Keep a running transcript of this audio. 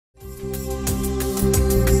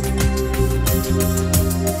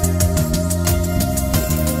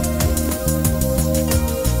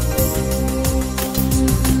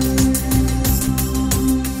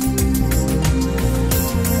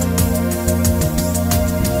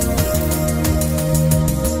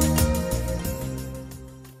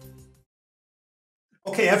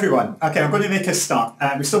everyone. Okay, I'm going to make a start.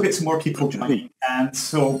 We still get some more people joining.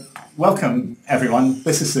 So welcome, everyone.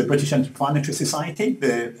 This is the British Interplanetary Society,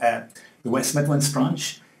 the West Midlands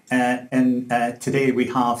branch. And today we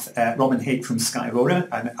have Robin Hauge from Skyrora.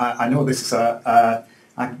 And I know this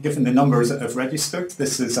is given the numbers that have registered,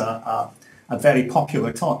 this is a very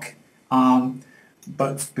popular talk.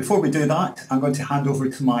 But before we do that, I'm going to hand over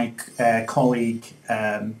to my colleague,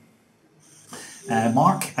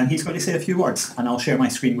 Mark, and he's going to say a few words, and I'll share my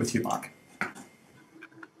screen with you, Mark.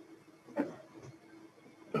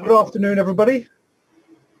 Good afternoon, everybody.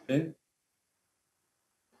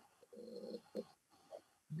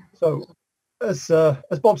 So,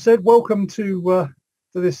 as Bob said, welcome to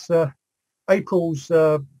this April's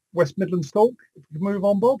West Midlands talk. If we can move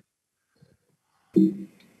on, Bob.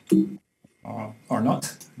 Or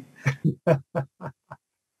not.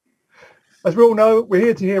 As we all know, we're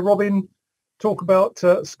here to hear Robin talk about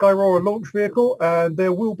Skyrora launch vehicle, and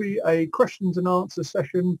there will be a questions and answers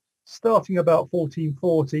session starting about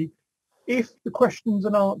 14:40. If the questions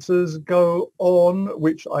and answers go on,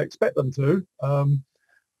 which I expect them to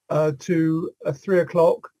 3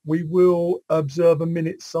 o'clock, we will observe a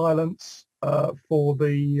minute's silence for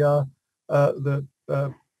the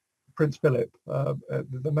Prince Philip,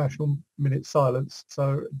 the national minute silence.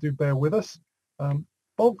 So do bear with us.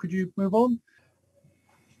 Bob, could you move on?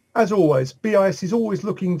 As always, BIS is always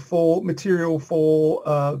looking for material for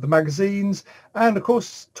the magazines and, of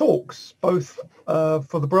course, talks, both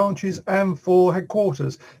for the branches and for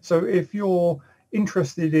headquarters. So if you're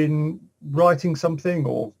interested in writing something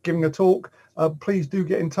or giving a talk, please do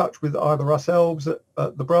get in touch with either ourselves at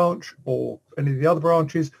the branch or any of the other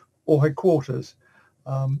branches or headquarters.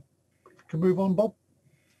 Can move on, Bob?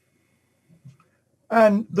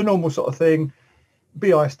 And the normal sort of thing.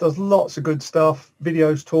 BIS does lots of good stuff,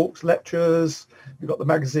 videos, talks, lectures. You've got the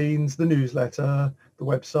magazines, the newsletter, the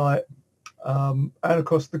website, and of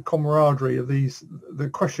course the camaraderie of the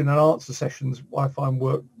question and answer sessions I find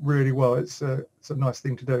work really well. It's a nice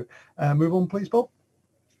thing to do. Move on, please, Bob.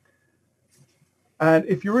 And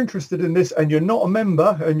if you're interested in this and you're not a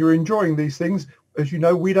member and you're enjoying these things, as you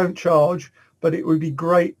know, we don't charge, but it would be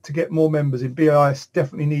great to get more members. BIS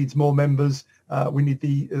definitely needs more members. We need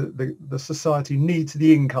the society needs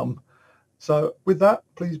the income. So with that,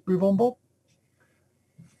 please move on, Bob.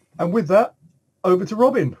 And with that, over to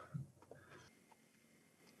Robin.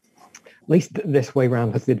 At least this way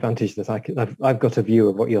round has the advantage that I've got a view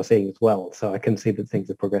of what you're seeing as well, so I can see that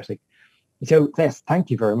things are progressing. So yes,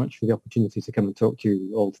 thank you very much for the opportunity to come and talk to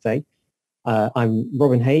you all today. I'm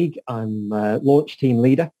Robin Hauge. I'm launch team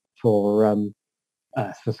leader for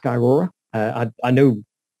Skyrora. I know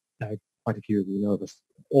quite a few of you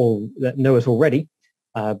know us already,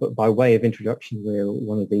 but by way of introduction, we're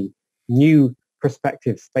one of the new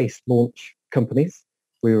prospective space launch companies.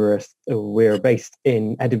 We're based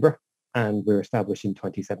in Edinburgh, and we're established in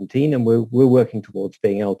 2017, and we're working towards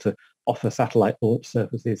being able to offer satellite launch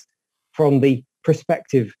services from the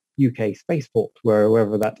prospective UK spaceport,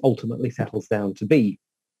 wherever that ultimately settles down to be.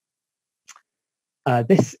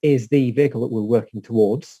 This is the vehicle that we're working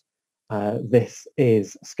towards. This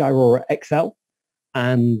is Skyrora XL,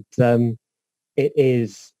 and it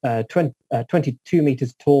is 22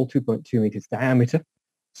 meters tall, 2.2 meters diameter.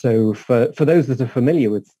 So for those that are familiar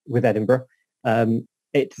with Edinburgh, I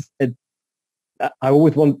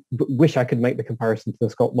always wish I could make the comparison to the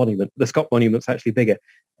Scott Monument. The Scott Monument's actually bigger.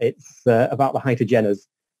 It's about the height of Jenner's.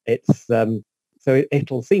 It's so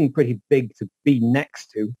it'll seem pretty big to be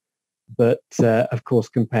next to, but of course,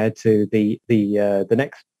 compared to the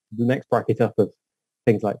next bracket up of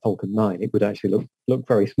things like Falcon 9, it would actually look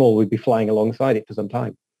very small. We'd be flying alongside it for some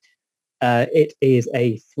time. It is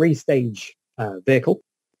a 3-stage vehicle,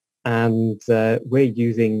 and we're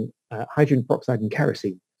using hydrogen peroxide and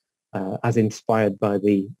kerosene as inspired by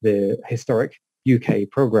the historic UK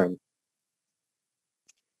programme.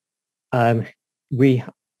 So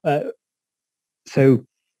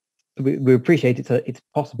we appreciate it's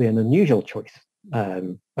possibly an unusual choice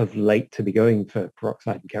of late to be going for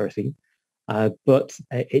peroxide and kerosene, but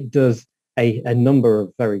it does a number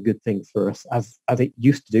of very good things for us, as it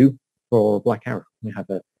used to do for Black Arrow. We have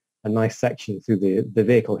a nice section through the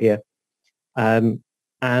vehicle here, and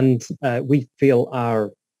we feel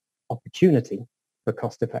our opportunity for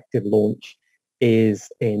cost-effective launch is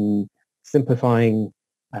in simplifying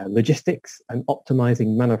logistics and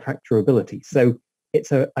optimizing manufacturability. So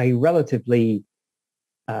it's a relatively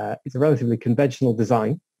conventional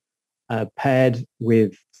design paired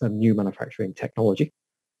with some new manufacturing technology,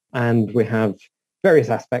 and we have various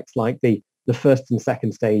aspects like the first and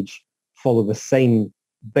second stage follow the same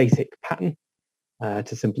basic pattern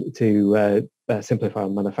to simplify our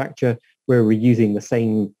manufacture. We're reusing the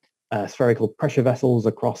same spherical pressure vessels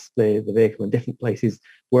across the vehicle in different places,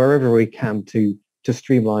 wherever we can to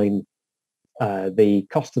streamline the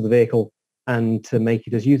cost of the vehicle and to make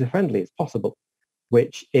it as user-friendly as possible,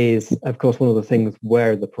 which is, of course, one of the things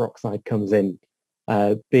where the peroxide comes in,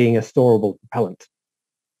 being a storable propellant.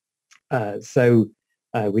 So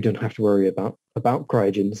we don't have to worry about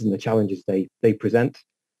cryogens and the challenges they present.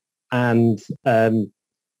 And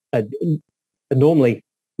normally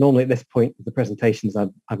at this point of the presentations,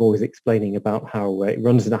 I'm always explaining about how it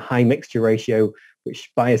runs in a high mixture ratio,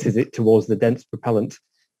 which biases it towards the dense propellant.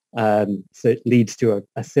 So it leads to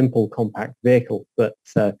a simple, compact vehicle. But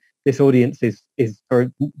this audience is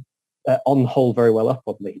on the whole very well up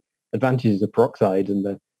on the advantages of peroxide and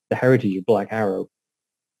the heritage of Black Arrow.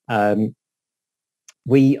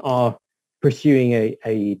 We are pursuing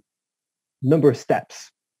a number of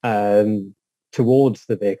steps towards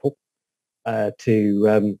the vehicle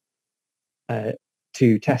to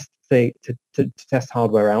test to test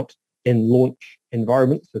hardware out in launch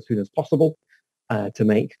environments as soon as possible, to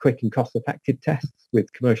make quick and cost-effective tests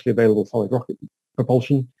with commercially available solid rocket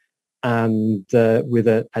propulsion, and with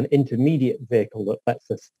an intermediate vehicle that lets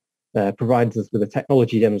us provides us with a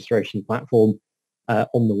technology demonstration platform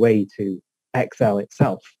on the way to XL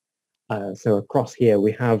itself. So across here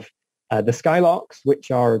we have the Skylarks,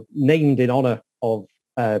 which are named in honor of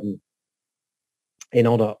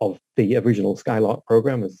the original Skylark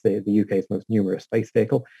program as the UK's most numerous space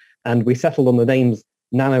vehicle, and we settled on the names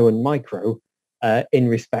Nano and Micro in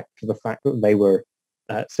respect to the fact that they were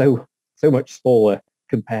so much smaller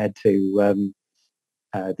compared to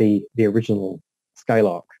the original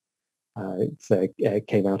Skylark. It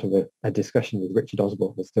came out of a discussion with Richard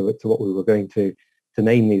Osborne as to what we were going to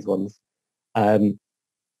name these ones.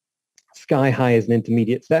 Sky High is an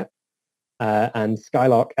intermediate step, and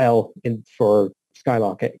Skylark L for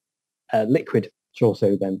Skylark Liquid, which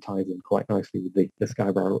also then ties in quite nicely with the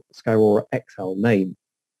Skyrora XL name.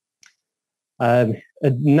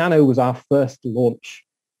 Nano was our first launch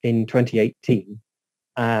in 2018,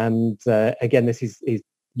 and again, this is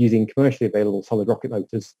using commercially available solid rocket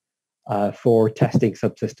motors for testing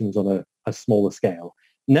subsystems on a smaller scale.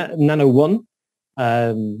 Nano 1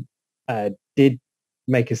 did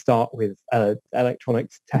make a start with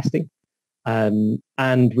electronics testing,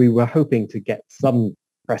 and we were hoping to get some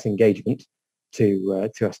press engagement to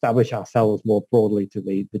establish ourselves more broadly to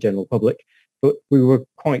the general public, but we were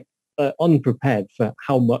quite unprepared for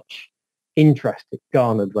how much interest it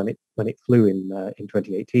garnered when it flew in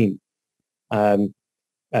 2018.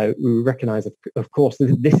 We recognise, of course,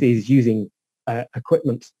 that this is using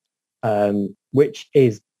equipment which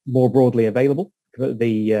is more broadly available.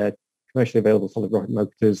 The commercially available solid rocket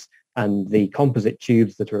motors and the composite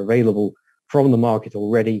tubes that are available from the market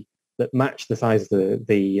already that match the size of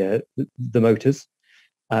the motors.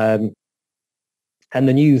 And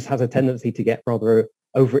the news has a tendency to get rather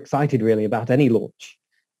overexcited, really, about any launch.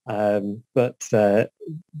 But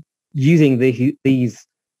using these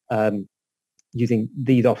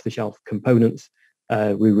off-the-shelf components,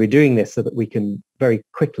 we were doing this so that we can very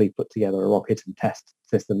quickly put together a rocket and test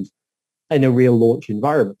systems in a real launch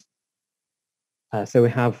environment. So we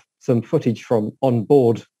have some footage from on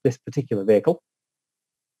board this particular vehicle.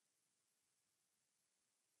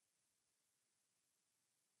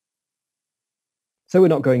 So we're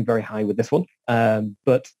not going very high with this one,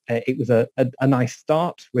 but it was a nice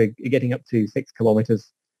start. We're getting up to 6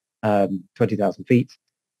 kilometers, 20,000 feet.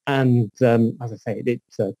 And as I say, it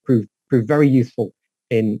proved very useful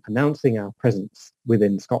in announcing our presence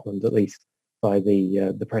within Scotland, at least by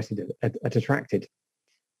the press it attracted.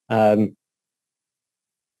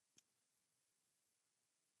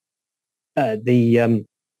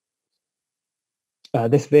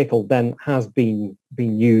 This vehicle then has been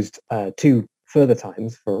used 2 further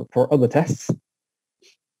times for other tests.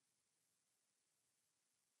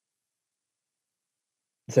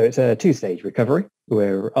 So it's a 2-stage recovery.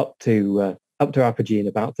 We're up to apogee in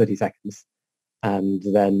about 30 seconds, and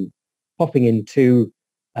then popping in 2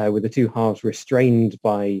 with the 2 halves restrained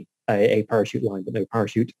by a parachute line, but no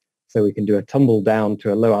parachute, so we can do a tumble down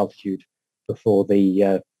to a low altitude before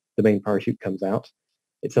the main parachute comes out.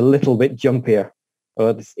 It's a little bit jumpier.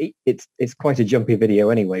 It's quite a jumpy video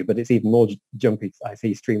anyway, but it's even more jumpy. I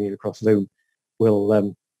see streaming across Zoom.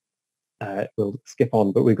 We'll skip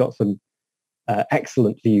on, but we've got some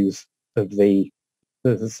excellent views of the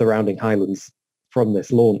surrounding highlands from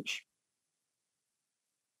this launch.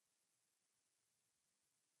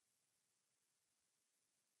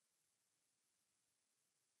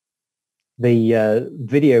 The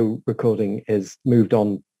video recording is moved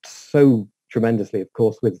on so tremendously, of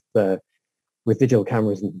course, with with digital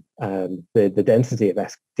cameras and the density of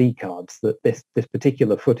SD cards, that this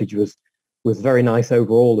particular footage was very nice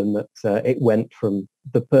overall, in that it went from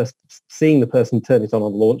seeing the person turn it on the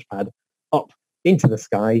launch pad, up into the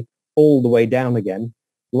sky, all the way down again,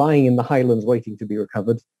 lying in the highlands waiting to be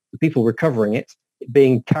recovered, the people recovering it,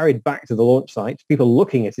 being carried back to the launch site, people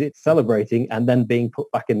looking at it, celebrating, and then being put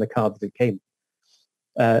back in the car that it came.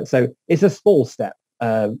 So it's a small step,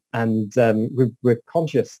 and we're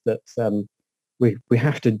conscious that we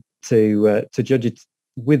have to judge it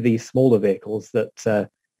with these smaller vehicles. That,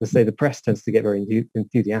 let's say, the press tends to get very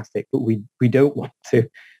enthusiastic, but we don't want to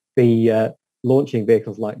be launching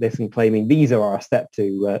vehicles like this and claiming these are our step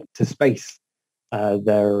to space.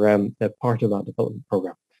 They're part of our development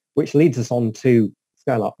program, which leads us on to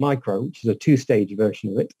Skylark Micro, which is a two-stage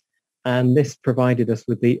version of it. And this provided us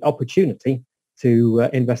with the opportunity to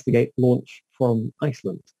investigate launch from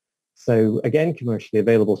Iceland. So again, commercially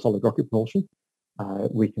available solid rocket propulsion.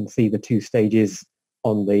 We can see the two stages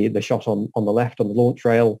on the shot on the left on the launch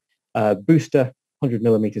rail. Booster, 100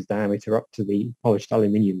 millimeters diameter up to the polished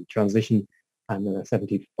aluminium transition, and then a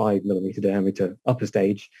 75 millimeter diameter upper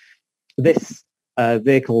stage. This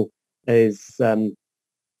vehicle is,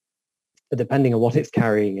 depending on what it's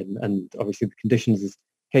carrying and obviously the conditions, is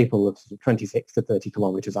capable of 26 to 30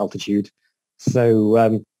 kilometers altitude.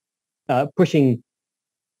 So pushing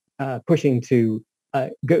to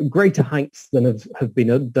greater heights than have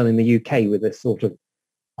been done in the UK with this sort of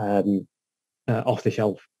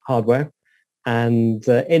off-the-shelf hardware. And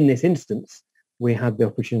in this instance, we had the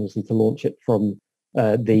opportunity to launch it from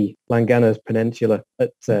the Langanas Peninsula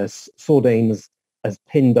at Sordanes, as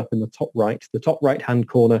pinned up in the top right-hand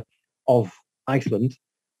corner of Iceland,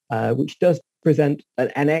 which does present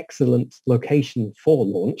an excellent location for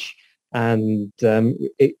launch. And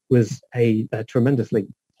it was a tremendously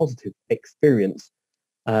positive experience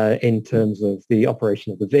in terms of the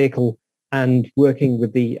operation of the vehicle and working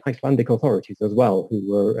with the Icelandic authorities as well,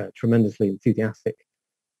 who were tremendously enthusiastic.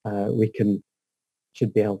 We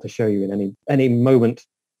should be able to show you in any moment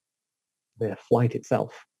the flight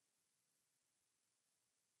itself.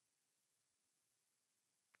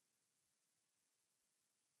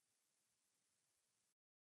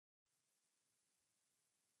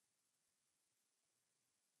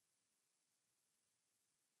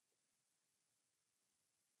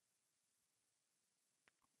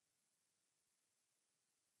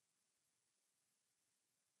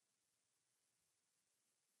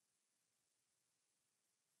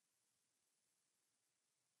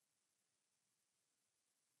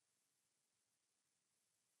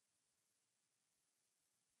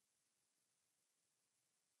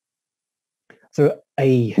 So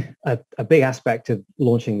a big aspect of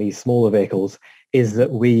launching these smaller vehicles is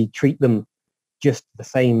that we treat them just the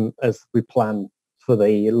same as we plan for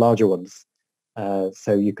the larger ones.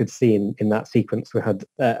 So you could see in that sequence we had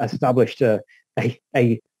established a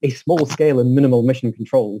small scale and minimal mission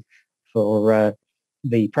control for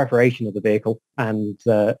the preparation of the vehicle and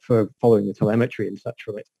for following the telemetry and such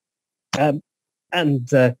from it.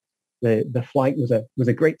 The flight was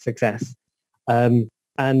a great success.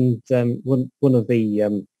 And one of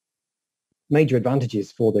the major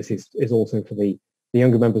advantages for this is also for the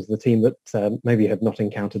younger members of the team that maybe have not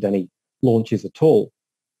encountered any launches at all.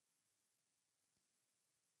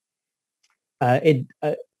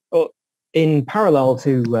 In parallel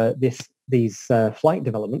to these flight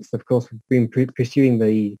developments, of course, we've been pursuing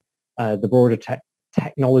the broader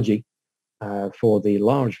technology for the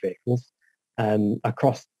large vehicles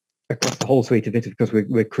across the whole suite of it. Of course,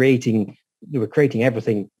 we're creating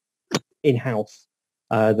everything in-house,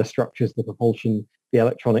 the structures, the propulsion, the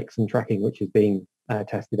electronics and tracking, which is being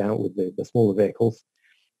tested out with the smaller vehicles.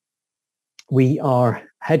 We are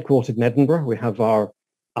headquartered in Edinburgh. We have our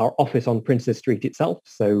office on Princes Street itself.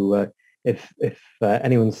 So if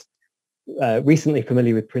anyone's recently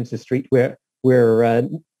familiar with Princes Street, we're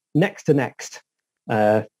next to next,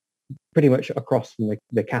 pretty much across from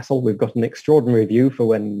the castle. We've got an extraordinary view for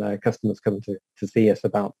when customers come to see us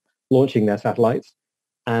about launching their satellites,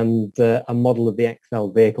 and a model of the XL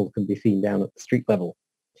vehicle can be seen down at the street level.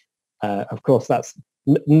 Of course, that's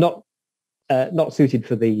not suited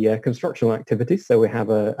for the constructional activities, so we have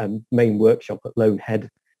a main workshop at Lone Head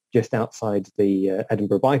just outside the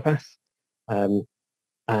Edinburgh bypass,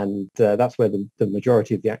 and that's where the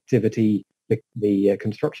majority of the activity, the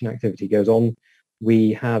construction activity, goes on.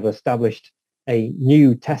 We have established a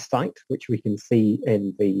new test site, which we can see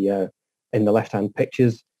in the left-hand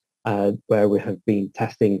pictures, where we have been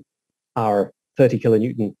testing our 30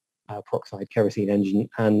 kilonewton peroxide kerosene engine,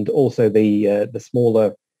 and also the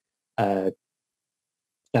smaller 3.5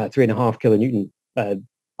 kilonewton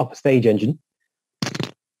upper stage engine,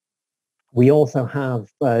 We also have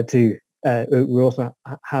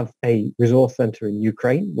have a resource center in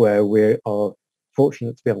Ukraine where we are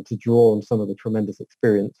fortunate to be able to draw on some of the tremendous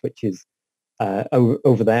experience which is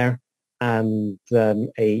over there, and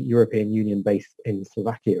a European Union base in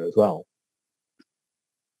Slovakia as well.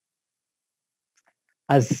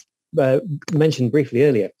 As mentioned briefly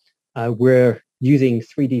earlier, we're using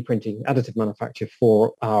 3D printing additive manufacture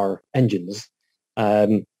for our engines.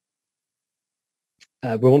 We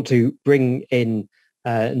want to bring in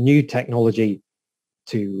new technology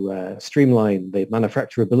to streamline the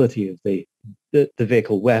manufacturability of the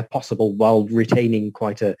vehicle where possible, while retaining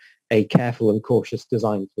quite a careful and cautious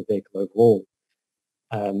design for the vehicle overall.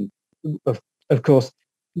 Of course,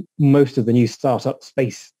 most of the new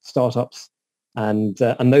space startups, and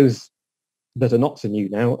those that are not so new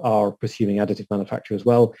now are pursuing additive manufacture as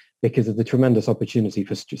well, because of the tremendous opportunity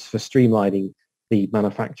for streamlining the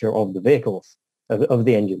manufacture of the vehicles, of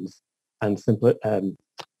the engines, and simply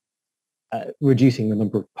reducing the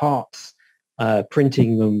number of parts,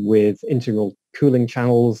 printing them with integral cooling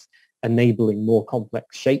channels, enabling more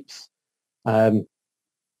complex shapes, and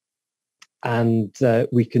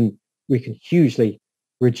we can hugely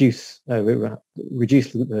reduce the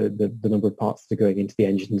number of parts that are going into the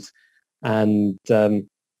engines. And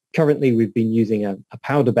currently we've been using a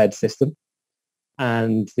powder bed system,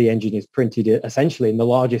 and the engine is printed essentially in the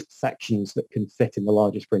largest sections that can fit in the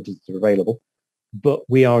largest printers that are available. But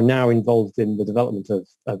we are now involved in the development of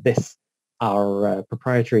this, our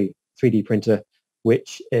proprietary 3D printer,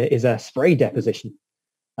 which is a spray deposition.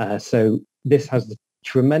 So this has the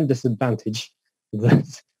tremendous advantage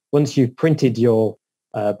that once you've printed your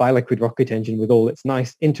bi-liquid rocket engine with all its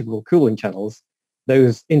nice integral cooling channels,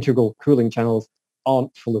 those integral cooling channels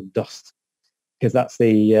aren't full of dust, because that's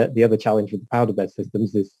the other challenge with the powder bed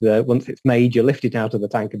systems is once it's made, you lift it out of the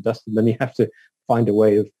tank of dust, and then you have to find a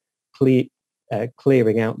way of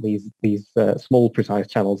clearing out these small precise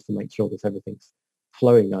channels to make sure that everything's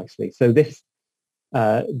flowing nicely. So this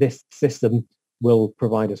system will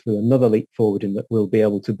provide us with another leap forward in that we'll be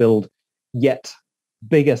able to build yet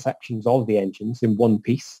bigger sections of the engines in one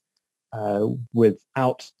piece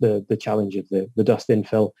without the challenge of the dust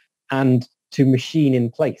infill, and to machine in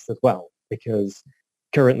place as well, because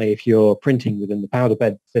currently if you're printing within the powder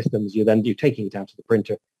bed systems, you're taking it out of the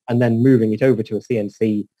printer and then moving it over to a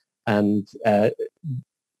CNC, and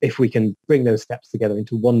if we can bring those steps together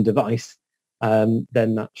into one device, then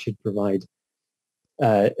that should provide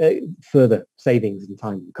further savings in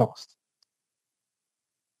time and cost.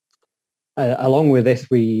 Along with this,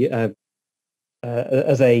 we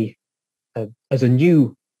as a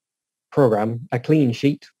new program, a clean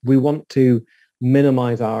sheet, we want to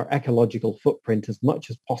minimize our ecological footprint as much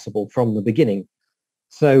as possible from the beginning.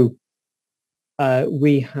 So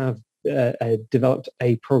we have developed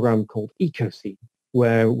a program called EcoSeed,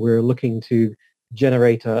 where we're looking to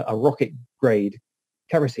generate a rocket grade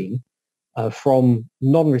kerosene from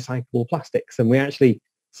non-recyclable plastics. And we actually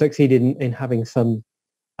succeeded in having some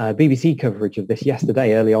BBC coverage of this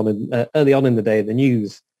yesterday, early on in the day, the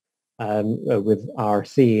news, with our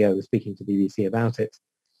CEO speaking to BBC about it.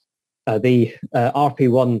 The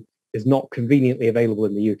RP1 is not conveniently available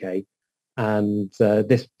in the UK, and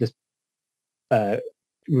this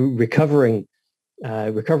recovering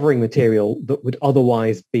material that would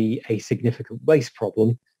otherwise be a significant waste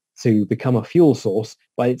problem to become a fuel source,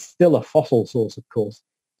 but it's still a fossil source, of course,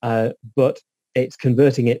 but it's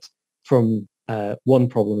converting it from one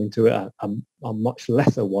problem into a much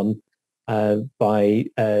lesser one by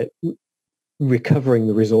recovering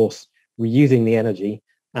the resource, reusing the energy,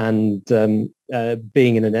 and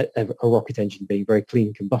being in a rocket engine being very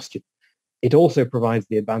clean combustion. It also provides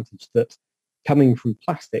the advantage that coming from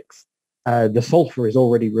plastics, the sulfur is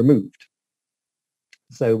already removed.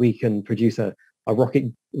 So we can produce a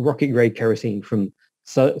rocket grade kerosene from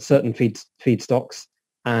certain feedstocks,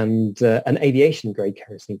 and an aviation grade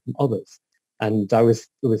kerosene from others. And I was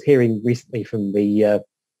hearing recently from the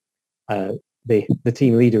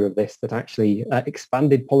team leader of this that actually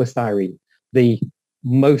expanded polystyrene, the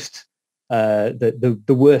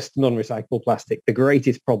worst non-recyclable plastic, the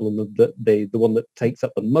greatest problem of the one that takes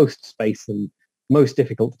up the most space and most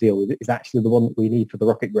difficult to deal with, is actually the one that we need for the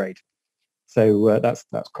rocket grade. So that's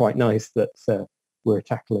quite nice that we're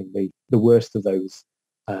tackling the worst of those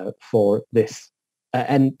for this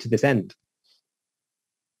end.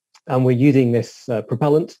 And we're using this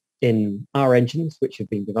propellant in our engines, which have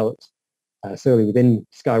been developed solely within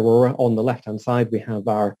Skyrora. On the left-hand side, we have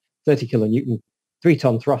our 30 kilonewton,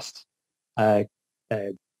 3-ton thrust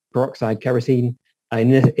peroxide kerosene.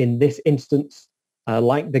 In this instance,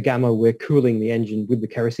 like the Gamma, we're cooling the engine with the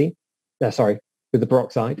kerosene, with the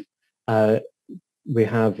peroxide. we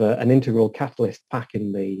have an integral catalyst pack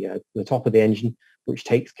in the top of the engine, which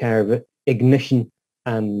takes care of ignition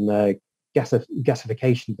and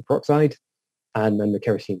gasification of the peroxide, and then the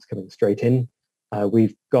kerosene's coming straight in.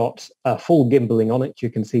 We've got a full gimbaling on it. You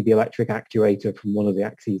can see the electric actuator from one of the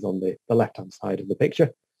axes on the left-hand side of the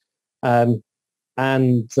picture.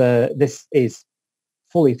 This is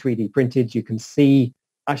fully 3D printed. You can see,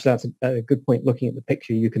 actually that's a good point looking at the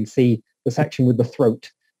picture, you can see the section with the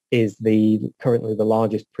throat is currently the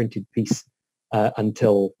largest printed piece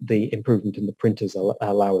until the improvement in the printers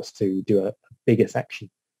allow us to do a bigger section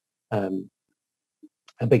in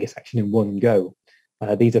one go.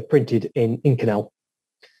 These are printed in Inconel,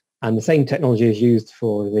 and the same technology is used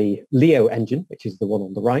for the Leo engine, which is the one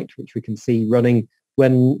on the right, which we can see running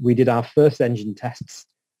when we did our first engine tests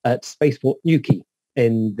at Spaceport Newquay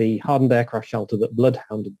in the hardened aircraft shelter that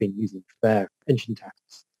Bloodhound had been using for their engine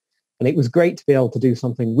tests. And it was great to be able to do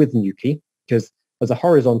something with Newquay, because as a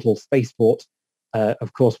horizontal spaceport,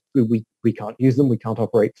 of course, we can't use them, we can't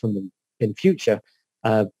operate from them in future,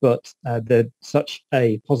 but they're such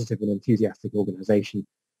a positive and enthusiastic organization.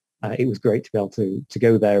 It was great to be able to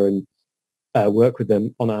go there and work with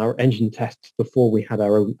them on our engine tests before we had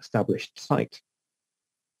our own established site.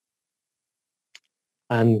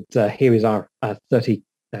 And here is our 30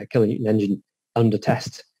 kilonewton engine under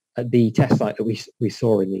test at the test site that we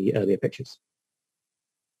saw in the earlier pictures.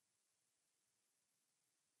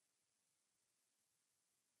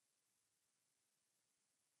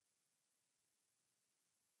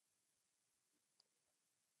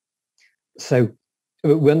 So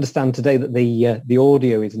we understand today that the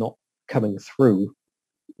audio is not coming through,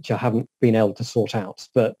 which I haven't been able to sort out,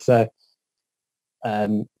 but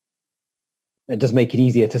it does make it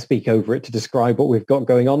easier to speak over it to describe what we've got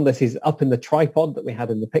going on. This is up in the tripod that we had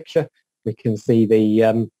in the picture. We can see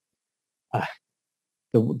the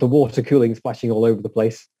water cooling splashing all over the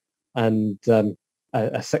place, and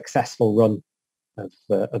a successful run of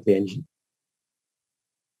the engine.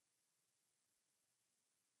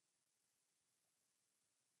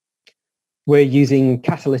 We're using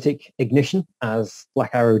catalytic ignition, as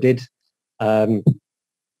Black Arrow did,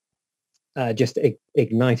 just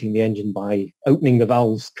igniting the engine by opening the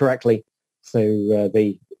valves correctly, so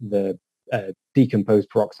the decomposed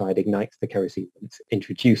peroxide ignites the kerosene when it's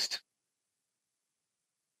introduced.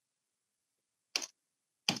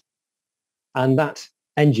 And that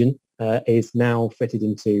engine is now fitted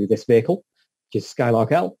into this vehicle, which is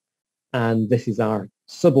Skylark L, and this is our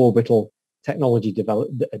suborbital technology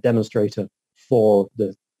demonstrator for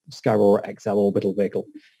the Skyrora XL orbital vehicle.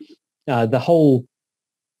 The whole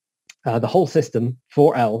system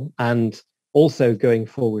for L, and also going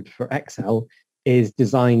forward for XL, is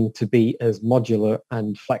designed to be as modular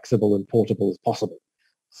and flexible and portable as possible.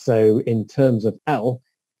 So in terms of L,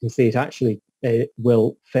 you can see it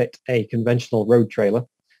will fit a conventional road trailer.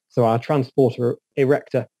 So our transporter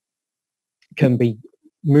erector can be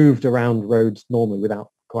moved around roads normally without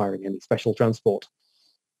requiring any special transport.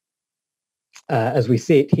 As we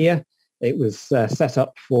see it here, it was set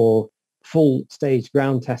up for full stage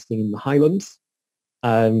ground testing in the Highlands,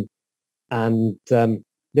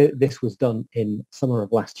 this was done in summer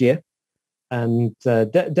of last year, and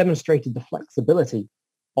demonstrated the flexibility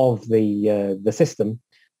of the system,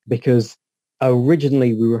 because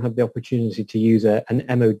originally we had the opportunity to use an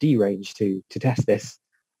MOD range to test this,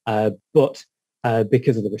 but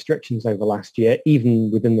because of the restrictions over last year, even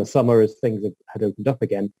within the summer as things had opened up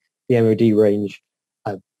again, the MOD range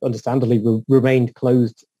understandably remained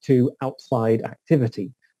closed to outside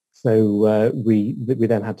activity. So we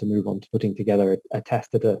then had to move on to putting together a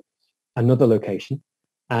test at another location,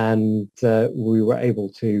 and we were able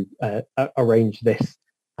to arrange this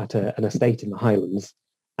at an estate in the Highlands,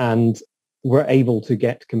 and we're able to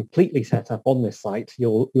get completely set up on this site.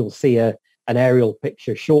 You'll see an aerial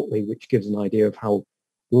picture shortly, which gives an idea of how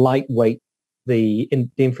lightweight the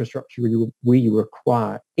infrastructure we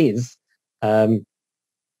require is,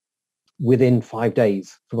 within 5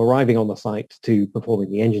 days from arriving on the site to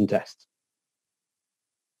performing the engine test.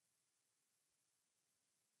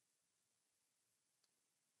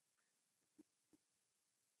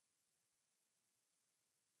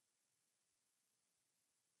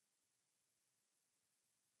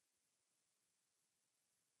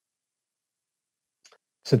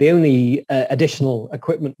 So the only additional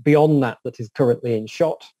equipment beyond that is currently in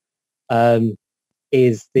shot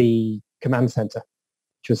is the command center,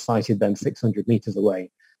 which was sited then 600 meters away.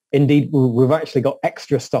 Indeed, we've actually got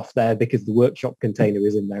extra stuff there because the workshop container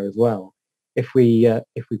is in there as well. If we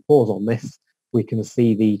pause on this, we can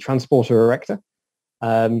see the transporter erector,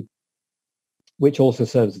 which also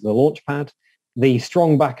serves as the launch pad. The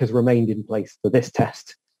strong back has remained in place for this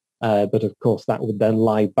test, but of course that would then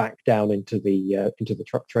lie back down into the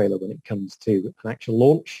truck trailer when it comes to an actual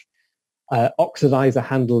launch. Oxidizer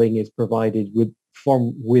handling is provided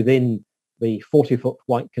from within the 40-foot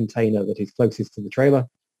white container that is closest to the trailer.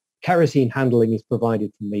 Kerosene handling is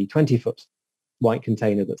provided from the 20-foot white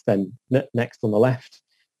container that's then next on the left.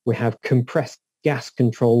 We have compressed gas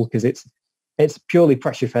control because it's purely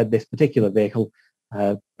pressure fed, this particular vehicle,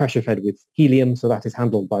 pressure fed with helium, so that is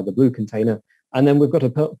handled by the blue container. And then we've got a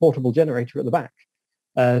portable generator at the back.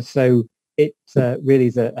 So it really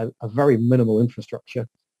is a very minimal infrastructure.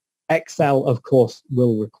 XL, of course,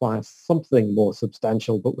 will require something more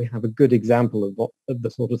substantial, but we have a good example of the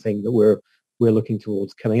sort of thing that we're looking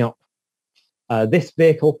towards coming up. This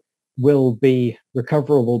vehicle will be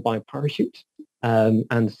recoverable by parachute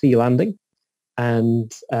and sea landing, and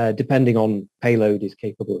depending on payload is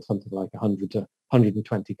capable of something like 100 to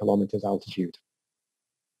 120 kilometers altitude.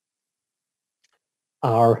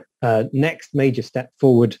 Our next major step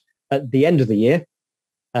forward at the end of the year,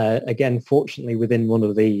 again, fortunately within one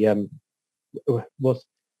of the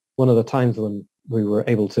times when we were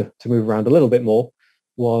able to move around a little bit more,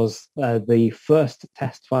 was the first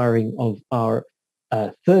test firing of our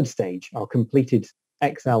third stage, our completed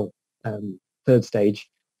XL third stage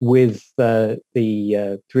with the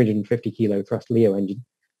 350 kilo thrust LEO engine.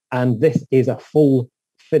 And this is a full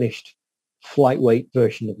finished flight weight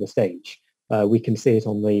version of the stage. We can see it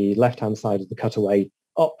on the left-hand side of the cutaway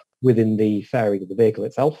up within the fairing of the vehicle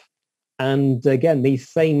itself. And again, these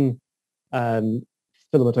same filament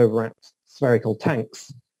overwrapped spherical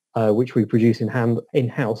tanks, which we produce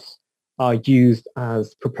in-house, are used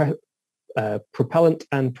as propellant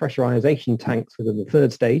and pressurization tanks within the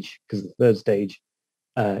third stage, because the third stage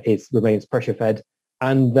remains pressure fed,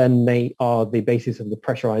 and then they are the basis of the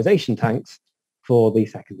pressurization tanks for the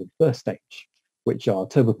second and first stage, which are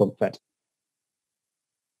turbopump fed.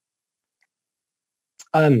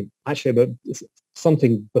 Actually, but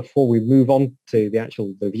something before we move on to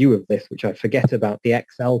the view of this, which I forget about the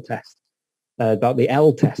XL test, about the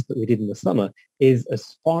L test that we did in the summer, is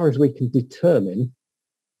as far as we can determine,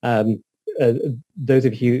 those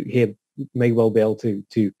of you here may well be able to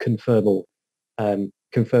confirm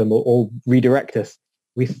or redirect us.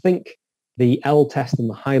 We think the L test in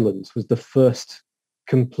the Highlands was the first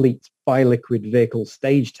complete bi-liquid vehicle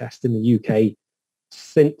stage test in the UK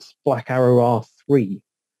since Black Arrow R3.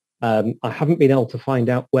 I haven't been able to find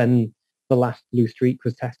out when the last Blue Streak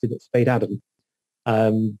was tested at Spade Adam,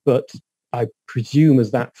 but I presume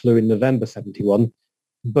as that flew in November 71,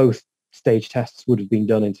 both stage tests would have been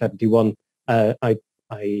done in 71. I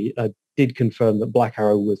did confirm that Black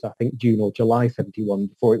Arrow was, I think, June or July 71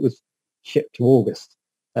 before it was shipped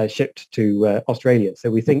to Australia.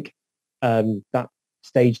 So we think that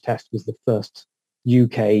stage test was the first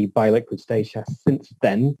UK bi-liquid stage test since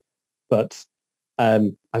then. But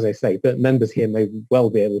as I say, but members here may well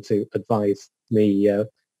be able to advise me,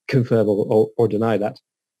 confirm or deny that.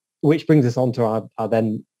 Which brings us on to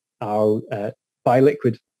our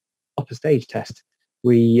bi-liquid upper stage test.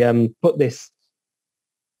 We put this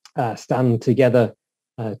stand together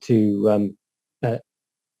to,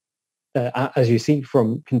 as you see,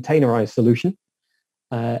 from containerized solution.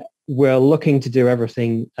 We're looking to do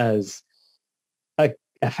everything as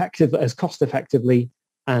cost effectively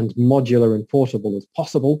and modular and portable as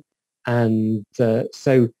possible. And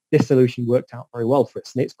so this solution worked out very well for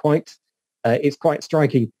us. And it's quite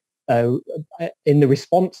striking. In the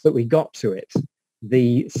response that we got to it,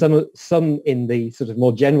 some in the sort of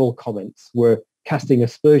more general comments were casting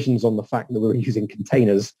aspersions on the fact that we were using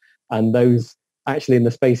containers, and those actually in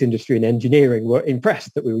the space industry and engineering were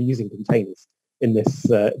impressed that we were using containers in this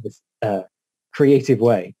creative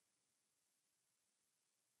way.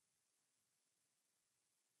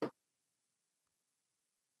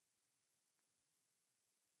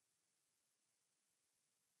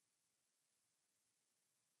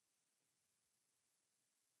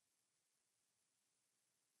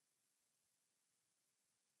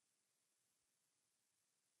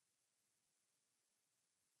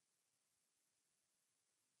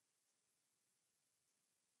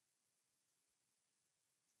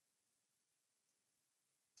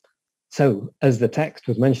 So, as the text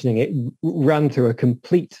was mentioning, it ran through a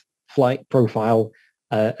complete flight profile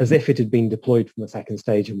as if it had been deployed from the second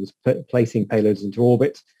stage and was placing payloads into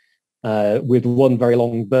orbit with one very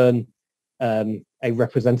long burn, a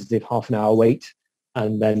representative half-an-hour wait,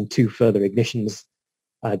 and then two further ignitions.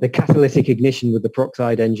 The catalytic ignition with the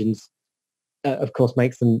peroxide engines, of course,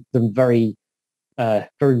 makes them very,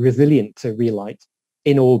 very resilient to relight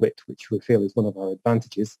in orbit, which we feel is one of our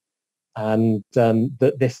advantages. And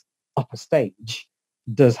that this upper stage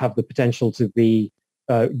does have the potential to be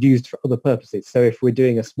used for other purposes. So if we're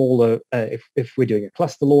doing a smaller, if we're doing a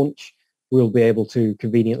cluster launch, we'll be able to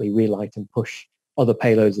conveniently relight and push other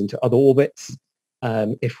payloads into other orbits.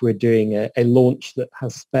 If we're doing a launch that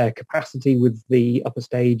has spare capacity with the upper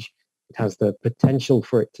stage, it has the potential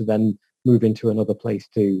for it to then move into another place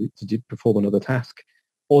to perform another task,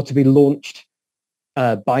 or to be launched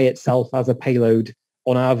by itself as a payload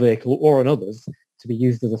on our vehicle or on others to be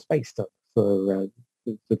used as a space stuff for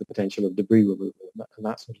the potential of debris removal and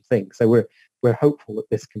that sort of thing. So we're hopeful that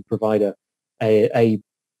this can provide a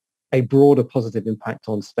broader positive impact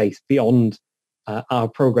on space beyond our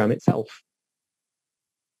program itself.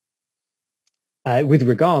 With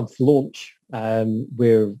regards to launch,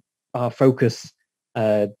 our focus,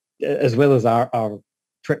 as well as our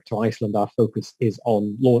trip to Iceland, our focus is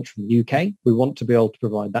on launch from the UK. We want to be able to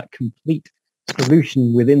provide that complete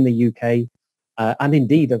solution within the UK. And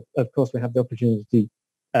indeed, of course, we have the opportunity,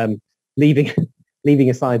 leaving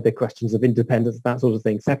aside the questions of independence, that sort of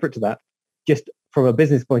thing, separate to that, just from a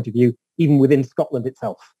business point of view, even within Scotland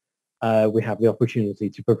itself, we have the opportunity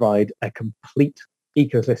to provide a complete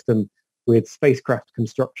ecosystem with spacecraft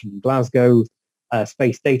construction in Glasgow,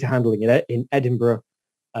 space data handling in Edinburgh,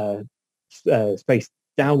 space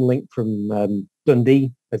downlink from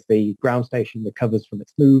Dundee as the ground station recovers from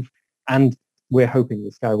its move, and we're hoping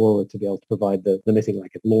with Skyrora to be able to provide the missing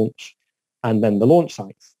leg of launch and then the launch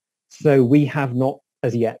sites. So we have not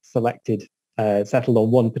as yet settled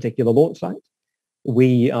on one particular launch site.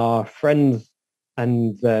 We are friends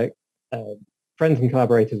and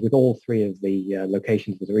collaborators with all three of the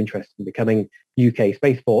locations that are interested in becoming UK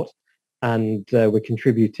spaceport, and we're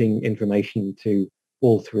contributing information to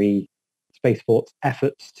all three spaceports'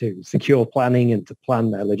 efforts to secure planning and to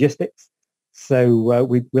plan their logistics. So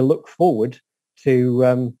we look forward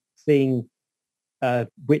to seeing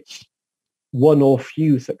which one or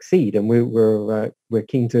few succeed, and we're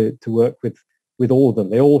keen to work with all of them.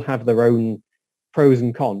 They all have their own pros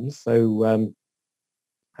and cons, so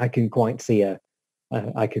I could quite see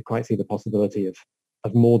the possibility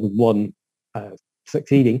of more than one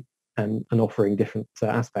succeeding and offering different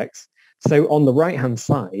aspects. So on the right-hand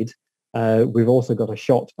side, we've also got a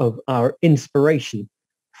shot of our inspiration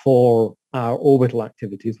for our orbital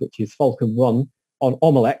activities, which is Falcon 1 on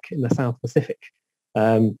Omelek in the South Pacific,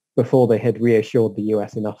 before they had reassured the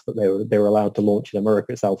US enough that they were allowed to launch in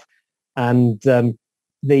America itself. And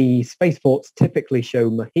the spaceports typically show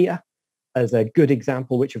Mahia as a good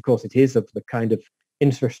example, which of course it is, of the kind of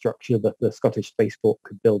infrastructure that the Scottish spaceport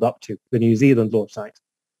could build up to, the New Zealand launch site.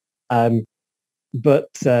 But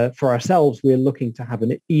for ourselves, we're looking to have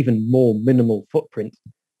an even more minimal footprint,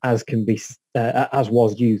 as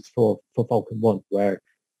was used for Falcon 1, where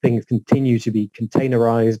things continue to be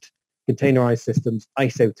containerized systems,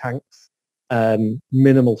 ISO tanks,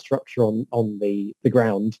 minimal structure on the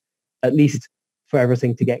ground, at least for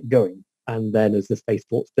everything to get going. And then as the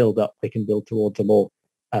spaceports build up, they can build towards a more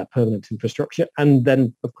permanent infrastructure. And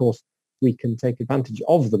then, of course, we can take advantage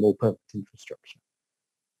of the more permanent infrastructure.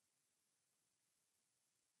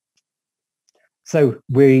 So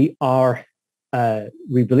we are,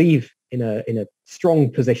 we believe, in a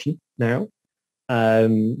strong position now.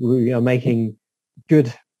 We are making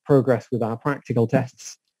good progress with our practical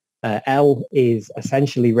tests. L is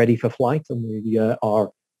essentially ready for flight, and we are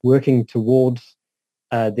working towards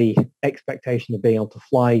the expectation of being able to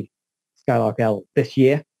fly Skylark L this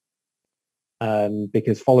year,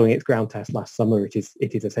 because following its ground test last summer, it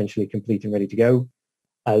is essentially complete and ready to go.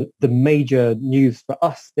 The major news for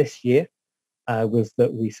us this year was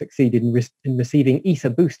that we succeeded in receiving ESA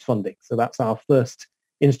boost funding. So that's our first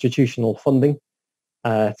institutional funding,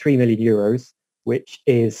 3 million euros, which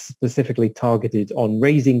is specifically targeted on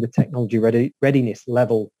raising the technology readiness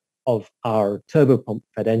level of our turbopump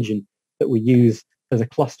fed engine that we use as a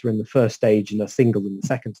cluster in the first stage and a single in the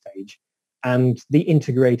second stage, and the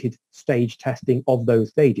integrated stage testing of those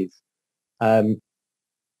stages.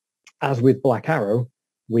 As with Black Arrow,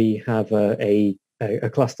 we have a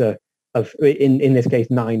cluster of, in this case,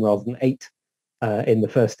 9 rather than 8 in the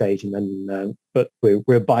first stage, and then but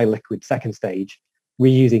we're bi-liquid second stage.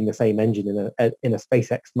 We're using the same engine in a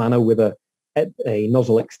SpaceX manner with a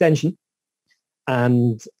nozzle extension,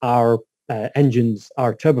 and our engines,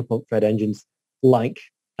 our turbopump-fed engines, like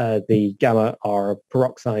the Gamma, are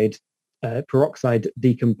peroxide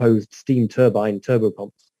decomposed steam turbine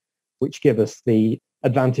turbopumps, which give us the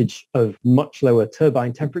advantage of much lower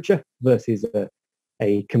turbine temperature versus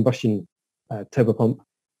a combustion turbopump,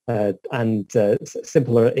 and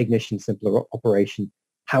simpler ignition, simpler operation.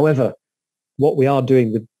 However, what we are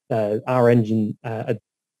doing with our engine at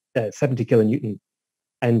 70 kilonewton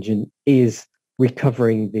engine is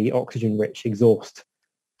recovering the oxygen-rich exhaust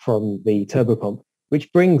from the turbopump,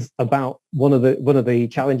 which brings about one of the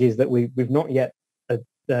challenges that we've not yet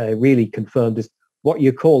really confirmed is what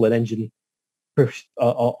you call an engine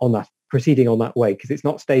on that proceeding on that way, because it's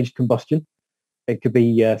not staged combustion. It could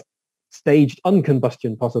be staged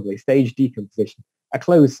uncombustion, possibly staged decomposition, a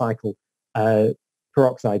closed cycle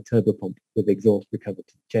peroxide turbopump with exhaust recovered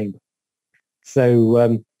to the chamber.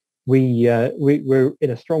 So we're in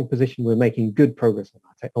a strong position. We're making good progress on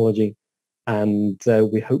our technology, and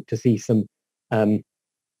we hope to see some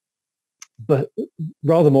but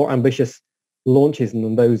rather more ambitious launches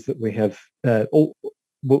than those that we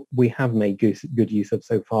have made good use of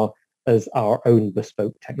so far, as our own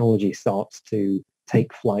bespoke technology starts to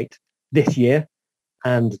take flight this year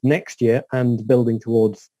and next year, and building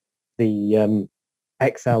towards the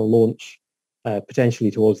XL launch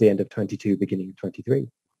potentially towards the end of 22, beginning of 23.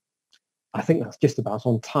 I think that's just about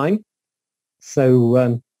on time.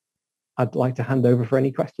 So I'd like to hand over for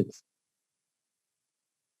any questions.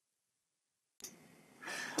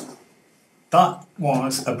 That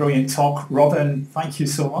was a brilliant talk, Robin. Thank you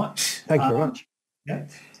so much. Thank you very much. Yeah.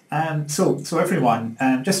 So everyone,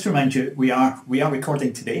 just to remind you, we are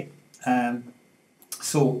recording today.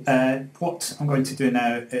 So what I'm going to do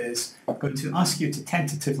now is I'm going to ask you to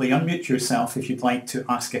tentatively unmute yourself if you'd like to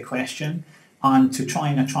ask a question, and to try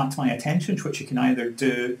and attract my attention, which you can either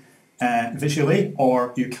do visually,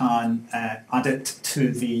 or you can add it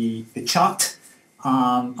to the chat,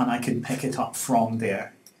 and I can pick it up from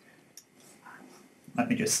there. Let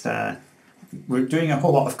me just, we're doing a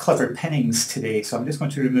whole lot of clever pinnings today, so I'm just going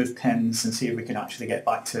to remove pins and see if we can actually get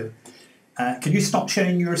back to... can you stop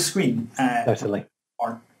sharing your screen? Certainly.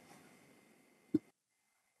 Or...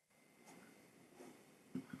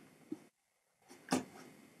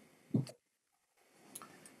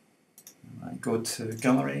 I go to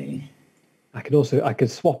gallery. I could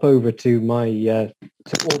swap over to my to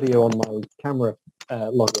audio on my camera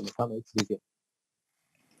login, if that makes it easier.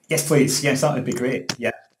 Yes, please. Yes, that would be great.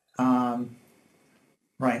 Yeah.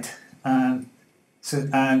 Right. So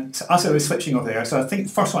as I was switching over there, so I think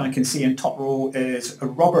the first one I can see in top row is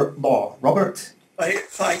Robert Law. Robert? Right,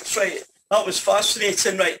 thanks. Right, that was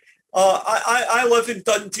fascinating. Right, I live in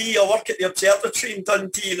Dundee. I work at the observatory in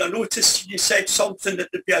Dundee, and I noticed you said something that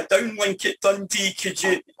there'd be a downlink at Dundee. Could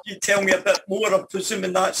you tell me a bit more? I'm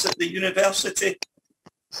presuming that's at the university.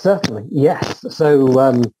 Certainly, yes. So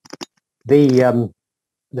I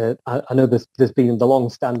know there's been the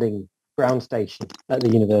long-standing ground station at the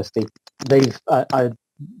university.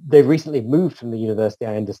 They've recently moved from the university,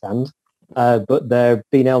 I understand, but they've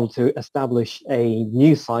been able to establish a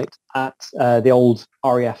new site at the old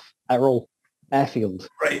RAF Errol airfield.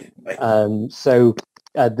 Right. So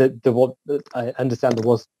I understand there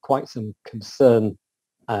was quite some concern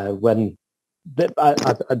when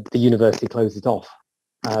the university closed it off,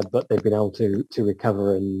 but they've been able to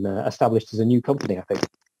recover and establish as a new company, I think.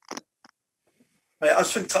 Right,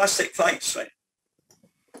 that's fantastic. Thanks. Right.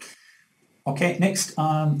 Okay, next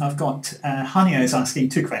I've got Hania is asking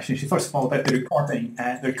two questions. First of all, about the recording.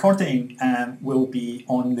 The recording will be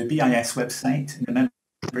on the BIS website in the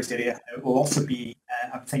members area. It will also be,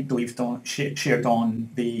 shared on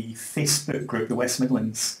the Facebook group, the West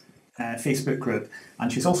Midlands Facebook group.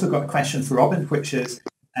 And she's also got a question for Robin, which is,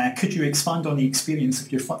 could you expand on the experience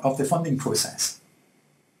of the funding process?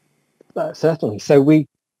 Certainly. So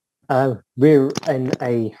we're in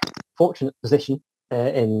a fortunate position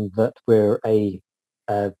in that we're a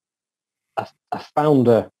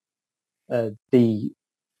founder. The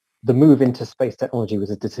move into space technology was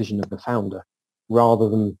a decision of the founder, rather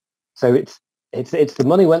than so it's the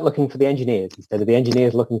money went looking for the engineers instead of the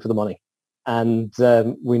engineers looking for the money. And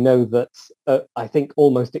we know that I think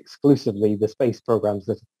almost exclusively the space programs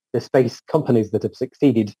the space companies that have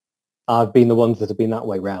succeeded have been the ones that have been that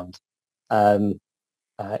way round.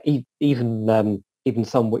 Even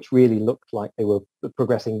some which really looked like they were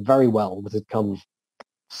progressing very well, that had come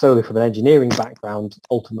solely from an engineering background,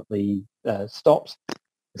 ultimately stopped.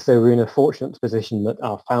 So we're in a fortunate position that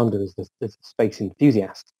our founder is the space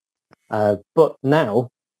enthusiast. But now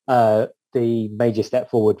the major step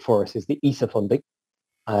forward for us is the ESA funding,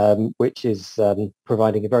 which is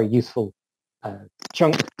providing a very useful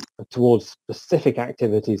chunk towards specific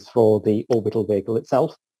activities for the orbital vehicle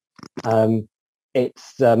itself.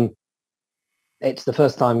 It's the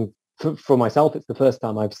first time, for myself, it's the first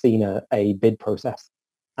time I've seen a bid process,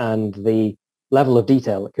 and the level of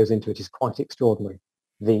detail that goes into it is quite extraordinary.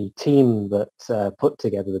 The team that put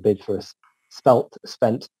together the bid for us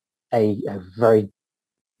spent a very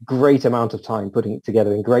great amount of time putting it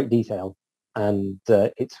together in great detail, and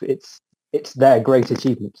it's it's their great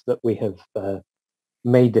achievements that we have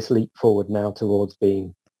made this leap forward now towards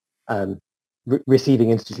being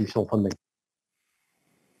receiving institutional funding.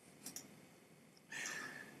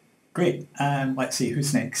 Great. Let's see,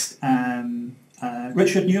 who's next?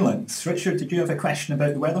 Richard Newlands. Richard, did you have a question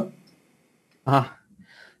about the weather?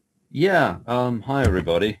 Yeah. Hi,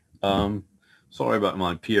 everybody. Sorry about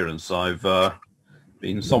my appearance. I've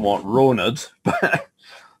been somewhat roned, but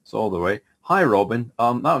it's all the way. Hi, Robin.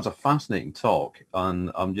 That was a fascinating talk, and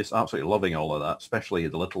I'm just absolutely loving all of that, especially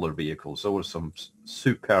the littler vehicles. There were some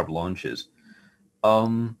superb launches.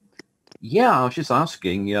 Yeah, I was just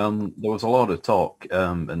asking, there was a lot of talk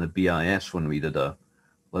in the BIS when we did a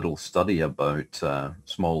little study about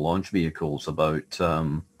small launch vehicles, about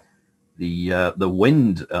the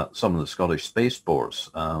wind at some of the Scottish spaceports.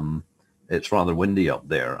 It's rather windy up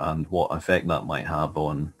there, and what effect that might have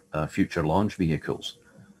on future launch vehicles.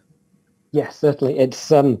 Yes, certainly. It's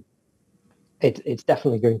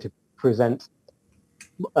definitely going to present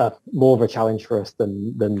more of a challenge for us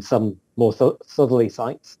than some more southerly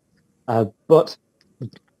sites. But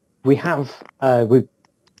we have,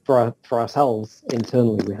 for ourselves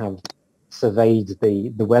internally, we have surveyed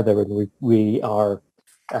the weather, and we are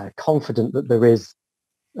confident that there is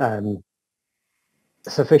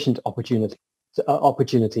sufficient opportunity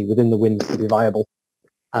within the winds to be viable,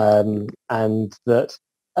 and that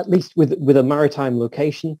at least with a maritime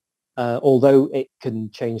location, although it can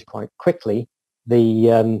change quite quickly,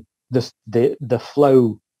 the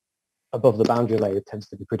flow above the boundary layer tends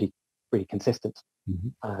to be pretty consistent,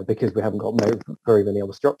 because we haven't got very many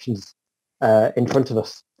obstructions in front of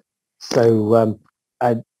us. So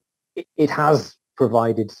it has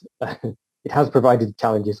provided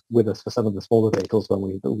challenges with us for some of the smaller vehicles when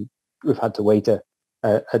we've had to wait a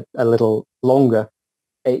little longer.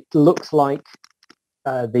 It looks like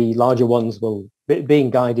the larger ones will, being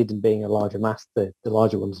guided and being a larger mass, the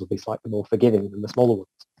larger ones will be slightly more forgiving than the smaller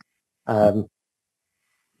ones.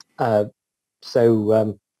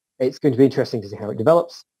 So it's going to be interesting to see how it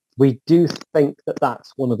develops. We do think that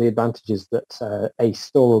that's one of the advantages that a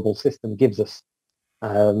storable system gives us,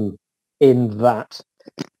 in that,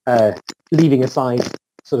 leaving aside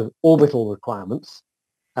sort of orbital requirements,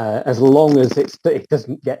 as long as it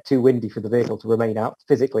doesn't get too windy for the vehicle to remain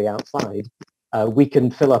physically outside, we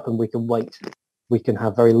can fill up and we can wait. We can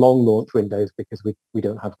have very long launch windows because we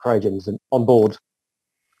don't have cryogens on board.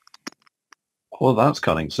 Well, that's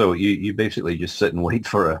cunning. So you basically just sit and wait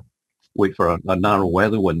for a narrow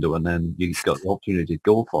weather window, and then you've got the opportunity to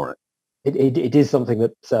go for it. It is something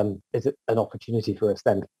that is an opportunity for us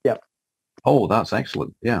then. Yeah. Oh, that's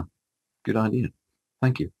excellent. Yeah, good idea.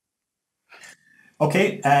 Thank you.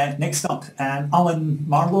 Okay, next up, Alan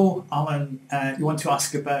Marlowe. Alan, you want to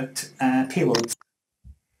ask about payloads?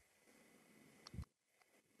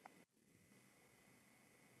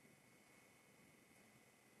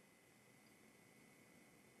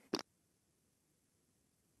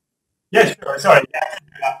 Yeah, sure. Sorry.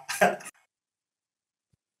 Yeah.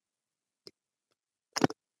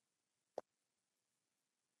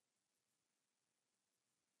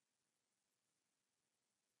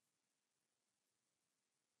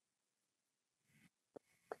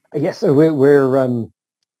 Yes, so we're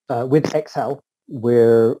with XL,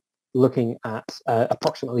 we're looking at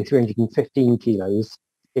approximately 315 kilos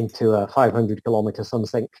into a 500 kilometer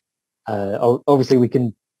sunsink. Obviously, we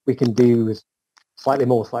can do slightly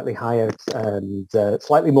more, slightly higher, and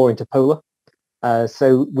slightly more into polar.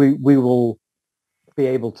 So we will be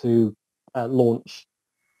able to launch.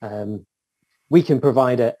 We can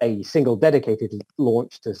provide a single dedicated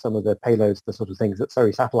launch to some of the payloads, the sort of things that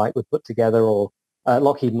Surrey Satellite would put together, or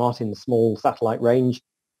Lockheed Martin small satellite range,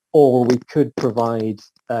 or we could provide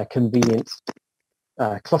convenient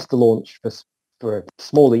cluster launch for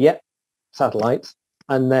smaller yet satellites,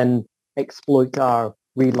 and then exploit our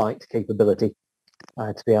relight capability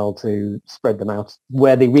to be able to spread them out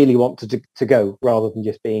where they really want to go, rather than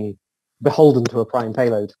just being beholden to a prime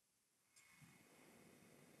payload.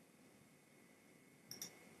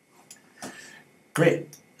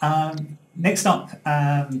 Great. Next up,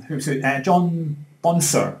 who's it? John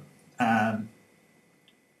Bonser. Hi,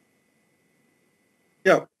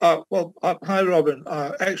 Robin.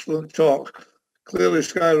 Excellent talk. Clearly,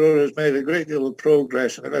 Skyrora has made a great deal of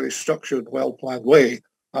progress in a very structured, well-planned way.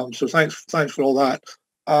 So thanks for all that.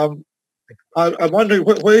 I'm wondering,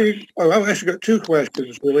 I've actually got two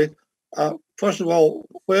questions, really. First of all,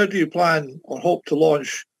 where do you plan or hope to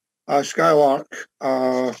launch Skylark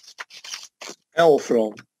L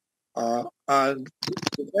from? And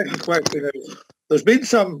the second question is, there's been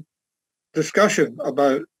some discussion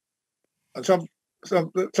about, and some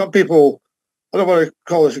people I don't want to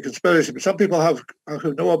call this a conspiracy, but some people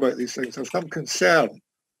who know about these things have some concern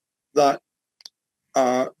that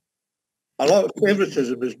a lot of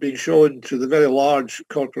favouritism is being shown to the very large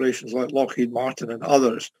corporations like Lockheed Martin and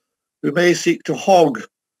others, who may seek to hog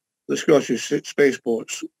the Scottish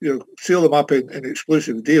spaceports, seal them up in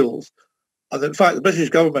exclusive deals. And in fact, the British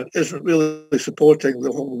government isn't really supporting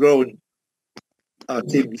the homegrown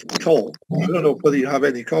teams at all. I don't know whether you have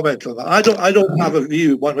any comment on that. I don't have a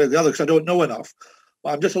view one way or the other because I don't know enough.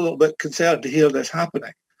 But I'm just a little bit concerned to hear this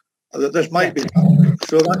happening, that this might be happening.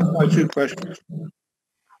 So that's my two questions.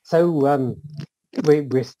 So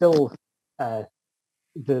we're still,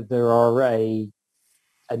 there are a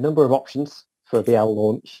number of options for a BL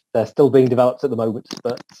launch. They're still being developed at the moment,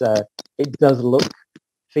 but it does look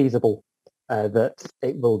feasible that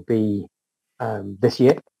it will be this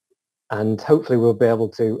year. And hopefully we'll be able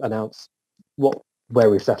to announce where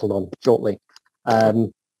we've settled on shortly.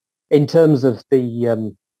 In terms of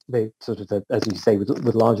the sort of, as you say,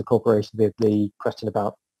 with larger corporations, the question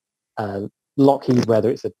about Lockheed, whether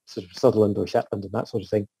it's a sort of Sutherland or Shetland and that sort of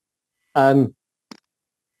thing.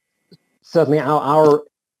 Certainly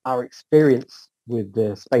our experience with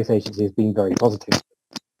the space agency has been very positive.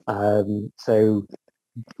 So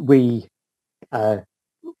we have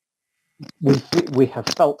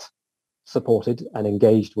felt supported and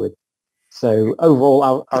engaged with. So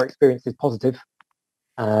overall, our experience is positive.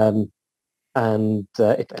 And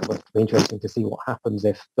it will be interesting to see what happens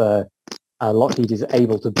if Lockheed is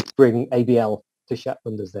able to bring ABL to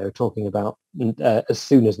Shetland, as they're talking about, as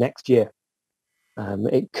soon as next year.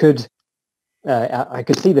 It could, I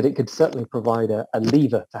could see that it could certainly provide a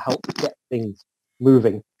lever to help get things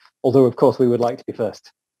moving. Although, of course, we would like to be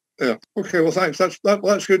first. Yeah. Okay. Well, thanks. That's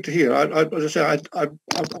good to hear. As I say,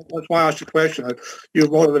 that's why I asked the question. You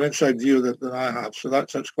have more of an inside view than I have, so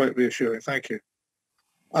that's quite reassuring. Thank you.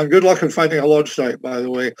 And good luck in finding a launch site, by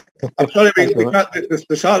the way. I'm sorry,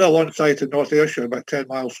 the SARA launch site in North Ayrshire, about 10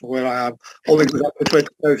 miles from where I am, only goes up to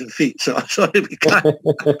 20,000 feet. So I'm sorry we can't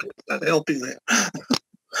help you there.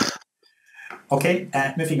 Okay,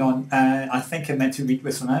 moving on. I think I meant to read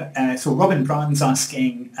this one out. So Robin Brown's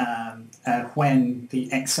asking when the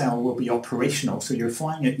XL will be operational. So you're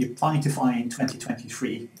planning to fly in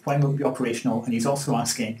 2023. When will it be operational? And he's also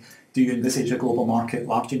asking, do you envisage a global market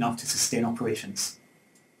large enough to sustain operations?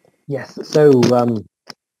 Yes. So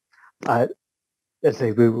let's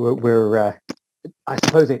say we're I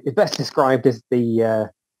suppose it's best described as the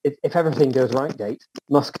if everything goes right date,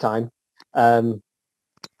 Musk time.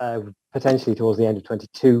 Potentially towards the end of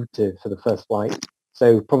 22 for the first flight.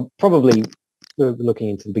 So probably we're looking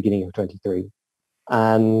into the beginning of 23.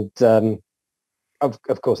 And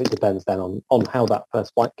of course, it depends then on how that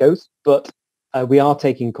first flight goes. But we are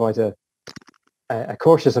taking quite a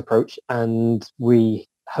cautious approach, and we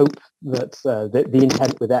hope that the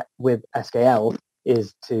intent with SKL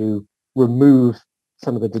is to remove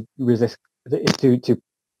some of the risk, to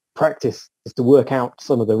practice is to work out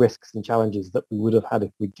some of the risks and challenges that we would have had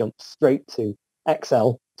if we jumped straight to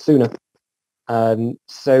XL sooner.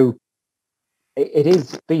 So it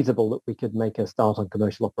is feasible that we could make a start on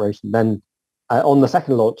commercial operation then on the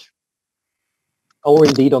second launch, or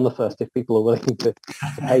indeed on the first if people are willing to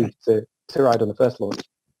pay to ride on the first launch.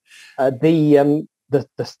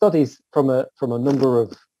 The studies from a number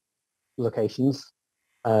of locations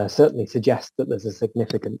certainly suggest that there's a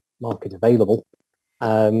significant market available.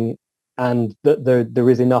 And that there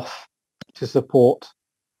is enough to support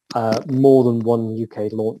more than one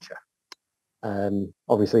UK launcher.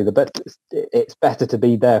 Obviously, it's better to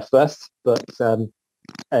be there first, but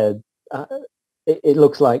it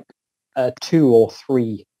looks like 2 or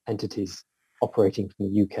 3 entities operating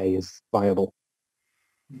from the UK is viable.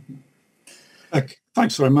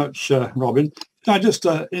 Thanks very much, Robin. Can I just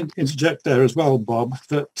interject there as well, Bob,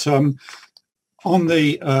 that on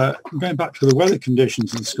the going back to the weather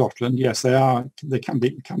conditions in Scotland, yes, they can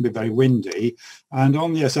be very windy, and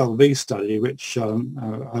on the SLV study, which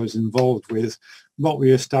I was involved with, what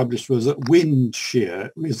we established was that wind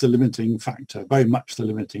shear is the limiting factor, very much the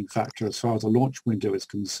limiting factor as far as the launch window is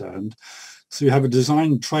concerned. So you have a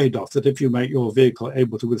design trade-off that if you make your vehicle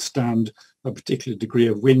able to withstand a particular degree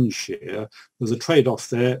of wind shear, there's a trade-off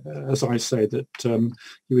there, as I say, that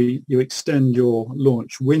you extend your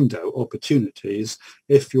launch window opportunities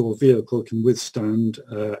if your vehicle can withstand,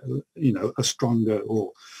 a stronger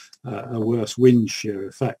or a worse wind shear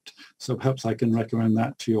effect. So perhaps I can recommend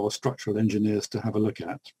that to your structural engineers to have a look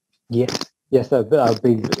at. Yes, I'd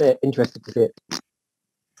be interested to see it.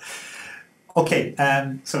 Okay,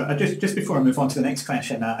 so just before I move on to the next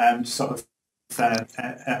question, sort of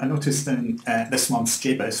I noticed in this month's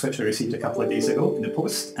JBIS, which I received a couple of days ago in the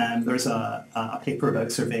post, there's a paper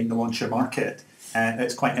about surveying the launcher market.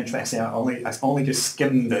 It's quite interesting. I only just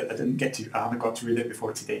skimmed it. I haven't got to read it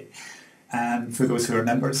before today. For those who are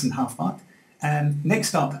members and have that.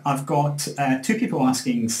 Next up, I've got two people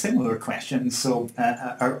asking similar questions. So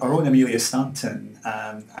our own Amelia Stanton,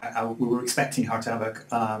 we were expecting her to have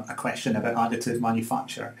a question about additive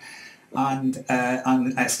manufacture. And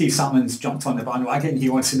Steve Salmon's jumped on the bandwagon. He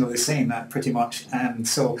wants to know the same, pretty much.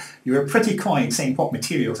 So you were pretty coy saying what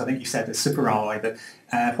materials. I think you said it's superalloy, but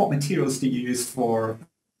what materials do you use for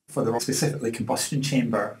the specifically combustion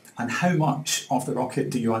chamber, and how much of the rocket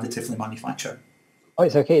do you additively manufacture? Oh,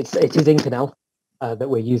 it's okay. It is Inconel that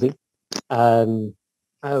we're using.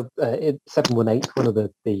 718, one of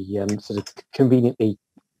the sort of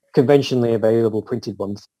conventionally available printed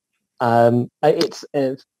ones.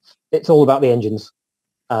 It's all about the engines.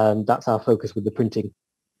 That's our focus with the printing.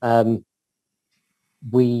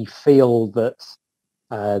 We feel that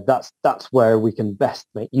that's where we can best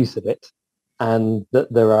make use of it, and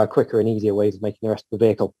that there are quicker and easier ways of making the rest of the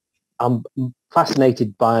vehicle. I'm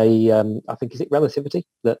fascinated by, I think, is it Relativity,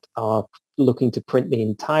 that are looking to print the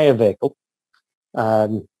entire vehicle.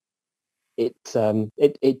 It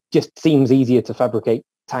just seems easier to fabricate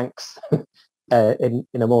tanks in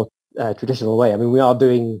a more traditional way. I mean, we are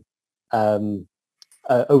doing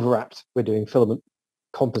overwrapped. We're doing filament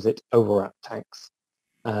composite overwrapped tanks.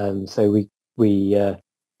 So we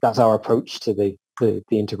that's our approach to the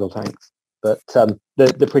integral tanks. But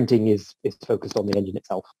the printing is focused on the engine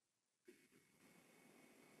itself.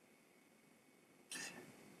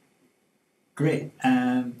 Great.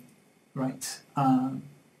 Right.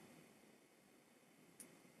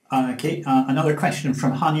 Okay. Another question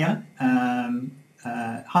from Hania.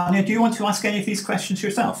 Hania, do you want to ask any of these questions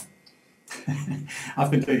yourself?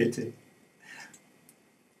 I've been doing it too.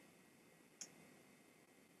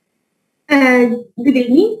 Good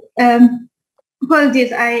evening.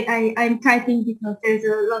 Apologies, I'm typing because there's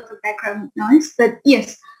a lot of background noise. But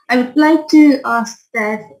yes, I would like to ask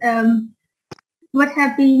that what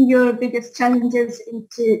have been your biggest challenges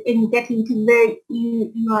in getting to where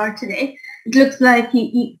you are today? It looks like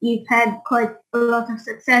you've had quite a lot of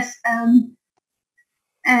success,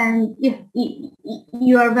 and yeah,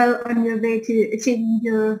 you are well on your way to achieving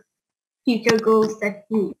your future goals that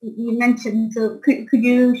you mentioned. So could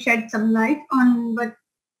you shed some light on what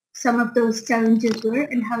some of those challenges were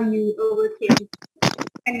and how you overcame?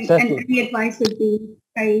 And any advice would be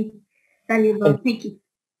very valuable. Thank you.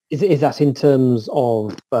 Is that in terms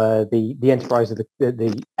of the enterprise of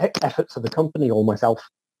the efforts of the company or myself?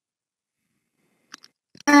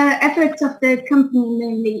 Efforts of the company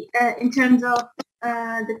mainly, in terms of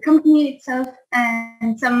the company itself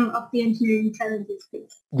and some of the engineering challenges,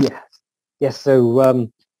 please. Yes. So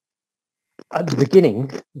at the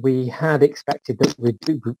beginning, we had expected that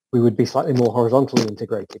we would be slightly more horizontally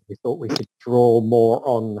integrated. We thought we could draw more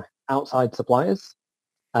on outside suppliers.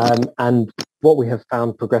 And what we have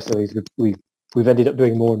found progressively is we've ended up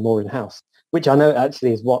doing more and more in-house, which I know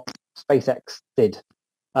actually is what SpaceX did.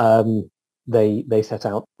 They set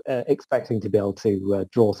out expecting to be able to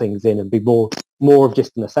draw things in and be more of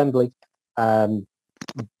just an assembly.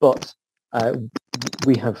 But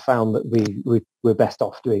we have found that we're best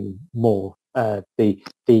off doing more. The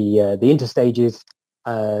interstages,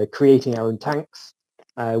 creating our own tanks.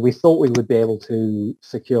 We thought we would be able to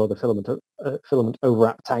secure the filament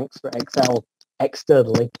overwrap tanks for XL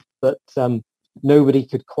externally, but nobody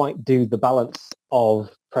could quite do the balance of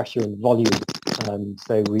pressure and volume.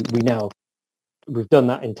 So we've done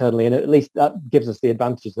that internally, and at least that gives us the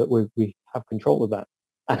advantage that we have control of that,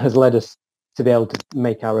 and has led us to be able to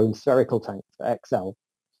make our own spherical tanks for XL.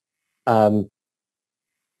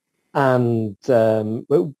 And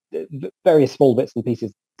various small bits and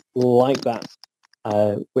pieces like that,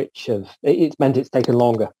 which it's meant it's taken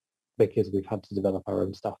longer because we've had to develop our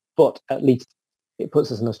own stuff, but at least it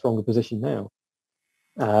puts us in a stronger position now.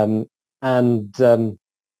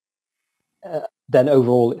 Then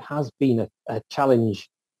overall, it has been a challenge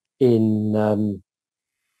in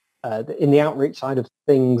the outreach side of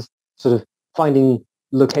things, sort of finding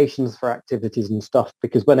locations for activities and stuff,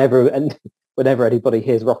 because whenever anybody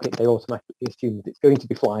hears rocket, they automatically assume that it's going to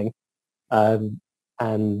be flying, and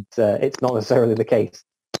it's not necessarily the case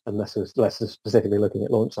unless we're specifically looking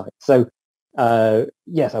at launch sites. So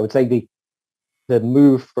yes, I would say the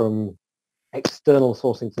move from external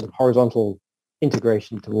sourcing, sort of horizontal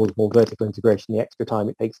integration, towards more vertical integration, the extra time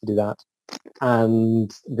it takes to do that,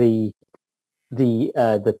 and the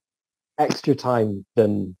extra time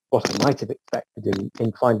than what I might have expected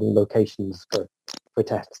in finding locations for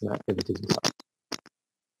tests and activities and such.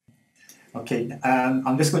 Okay,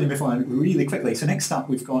 I'm just going to move on really quickly. So next up,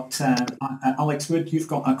 we've got Alex Wood. You've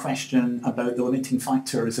got a question about the limiting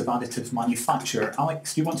factors of additive manufacture.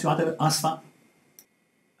 Alex, do you want to ask that?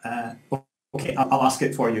 Okay, I'll ask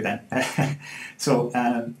it for you then. So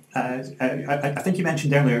I think you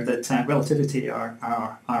mentioned earlier that Relativity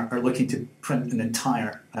are looking to print an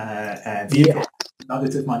entire vehicle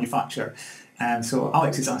additive manufacture. So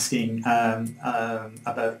Alex is asking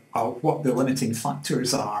about what the limiting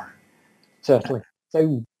factors are. Certainly.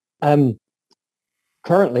 So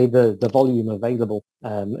currently the volume available,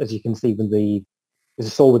 as you can see with as you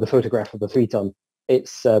saw with the photograph of the 3-ton,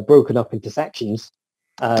 it's broken up into sections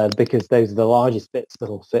because those are the largest bits that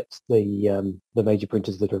will fit the major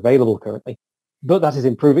printers that are available currently. But that is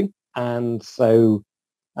improving, and so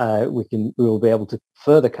we will be able to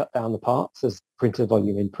further cut down the parts as printer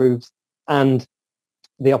volume improves, and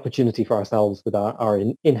the opportunity for ourselves with our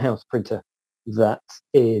in-house printer that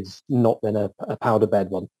is not then a powder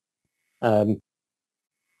bed one. So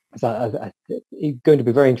it's going to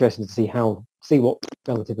be very interesting to see what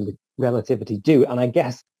Relativity do, and I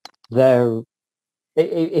guess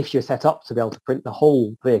if you're set up to be able to print the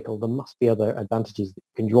whole vehicle, there must be other advantages that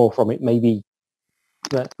you can draw from it. Maybe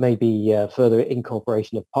further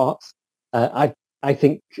incorporation of parts. I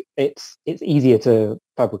think it's easier to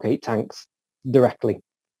fabricate tanks directly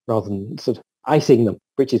rather than sort of icing them,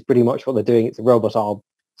 which is pretty much what they're doing. It's a robot arm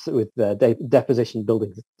with deposition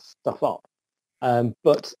building stuff up.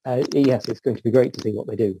 But yes, it's going to be great to see what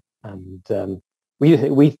they do. And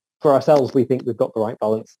we for ourselves, we think we've got the right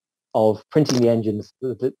balance of printing the engines,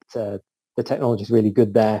 that the technology is really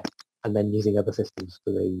good there, and then using other systems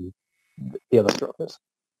for the other structures.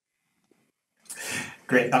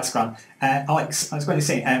 Great, that's grand. Alex, I was going to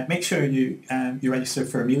say, make sure you register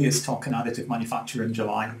for Amelia's talk on additive manufacture in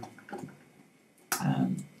July.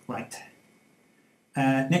 Right.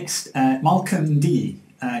 Next, Malcolm D.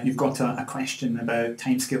 You've got a question about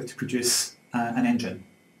timescale to produce an engine.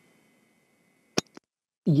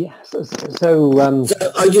 Yes. So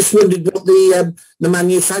I just wondered what the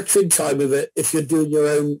manufacturing time of it, if you're doing your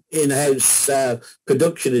own in-house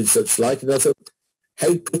production and such like, and I thought,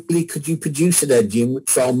 how quickly could you produce an engine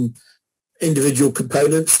from individual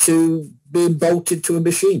components to being bolted to a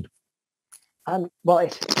machine? Well,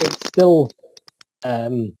 it's still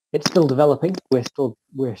developing. We're still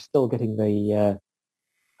getting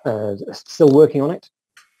still working on it.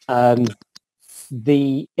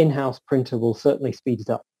 The in-house printer will certainly speed it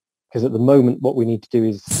up, because at the moment what we need to do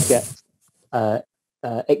is get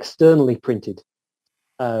externally printed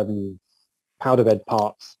powder bed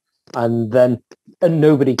parts, and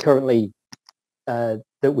nobody currently that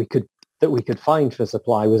we could find for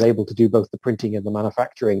supply was able to do both the printing and the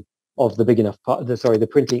manufacturing of the big enough part. The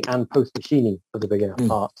printing and post machining of the big enough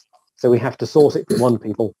parts. So we have to source it from one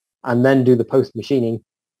people and then do the post machining,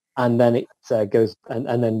 and then it goes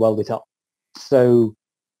and then weld it up. So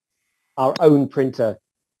our own printer,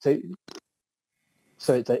 so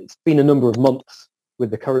it's been a number of months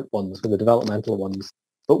with the current ones, with the developmental ones.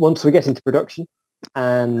 But once we get into production,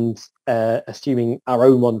 and assuming our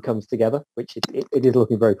own one comes together, which it is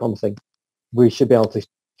looking very promising, we should be able to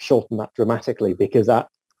shorten that dramatically, because our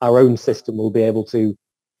own system will be able to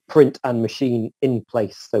print and machine in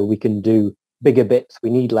place, so we can do bigger bits. We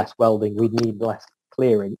need less welding, we need less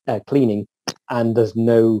cleaning, and there's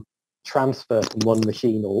no transfer from one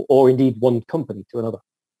machine or indeed one company to another.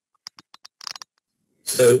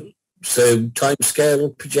 So time scale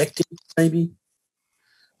projected maybe?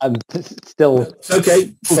 Still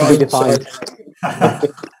okay, fine. Defined.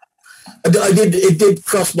 It did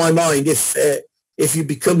cross my mind, if you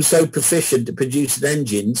become so proficient at producing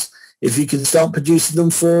engines, if you can start producing them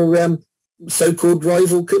for so-called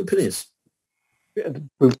rival companies.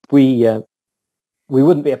 We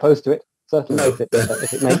wouldn't be opposed to it, certainly, no. if it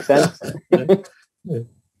makes sense. Yeah.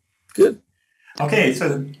 Good. Okay,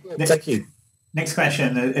 so thank you. Next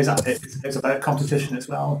question is about competition as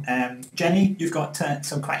well. Jenny, you've got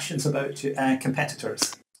some questions about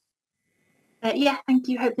competitors. Yeah, thank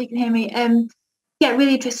you. Hopefully you can hear me. Yeah,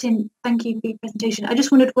 really interesting. Thank you for your presentation. I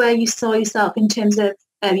just wondered where you saw yourself in terms of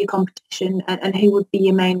your competition, and who would be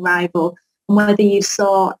your main rival, and whether you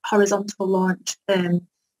saw Horizontal Launch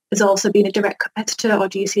as also being a direct competitor, or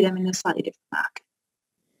do you see them in a slightly different market?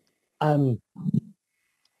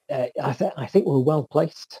 I think we're well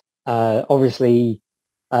placed. Obviously,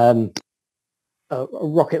 Rocket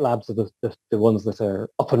Labs are the ones that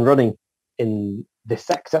are up and running in this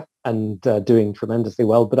sector and doing tremendously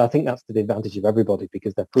well. But I think that's to the advantage of everybody,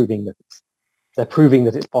 because they're proving that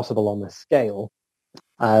it's possible on this scale.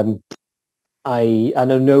 I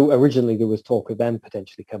know originally there was talk of them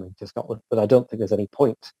potentially coming to Scotland, but I don't think there's any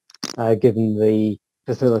point given the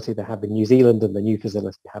facility they have in New Zealand and the new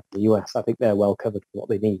facility they have in the US. I think they're well covered for what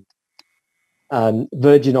they need.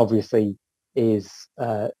 Virgin obviously is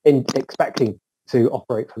expecting to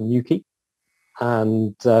operate from Newquay,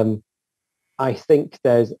 and I think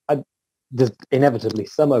there's inevitably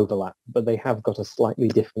some overlap, but they have got a slightly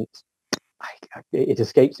different. It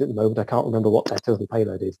escapes me at the moment. I can't remember what their total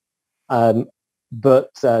payload is, but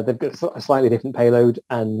they've got a slightly different payload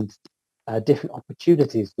and different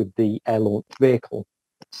opportunities with the air launch vehicle.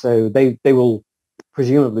 So they will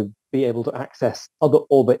presumably be able to access other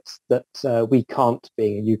orbits that we can't,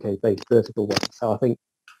 being a UK-based vertical one. So I think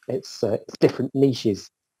it's different niches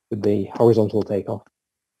with the horizontal takeoff.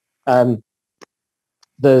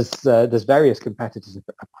 There's various competitors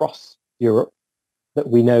across Europe that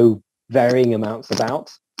we know varying amounts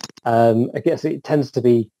about. I guess it tends to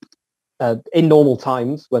be in normal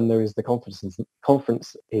times when there is the conferences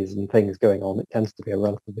and things going on. It tends to be a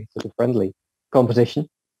relatively sort of friendly competition.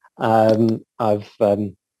 I've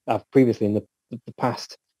previously in the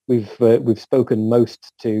past we've spoken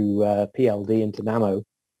most to PLD and to Namo,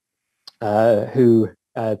 who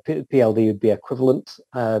PLD would be equivalent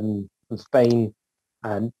from Spain,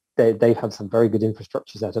 and they've had some very good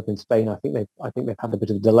infrastructure set up in Spain. I think they've had a bit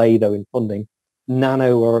of a delay though in funding.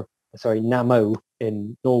 Namo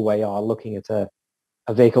in Norway are looking at a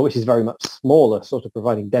vehicle which is very much smaller, sort of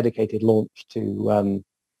providing dedicated launch to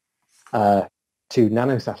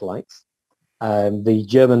nano satellites. The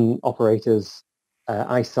German operators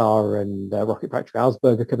ISAR and Rocket Factory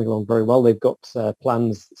Augsburg are coming along very well. They've got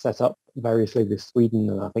plans set up variously with Sweden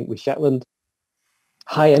and I think with Shetland.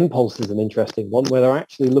 High Impulse is an interesting one where they're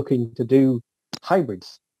actually looking to do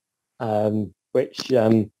hybrids, which,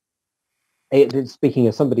 speaking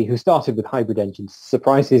as somebody who started with hybrid engines,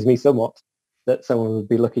 surprises me somewhat that someone would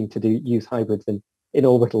be looking to use hybrids in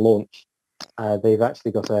orbital launch. They've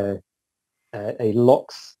actually got a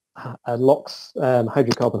LOX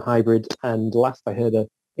hydrocarbon hybrid, and last I heard a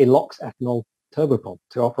LOX ethanol turboprop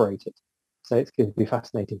to operate it. So it's going to be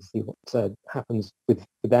fascinating to see what happens with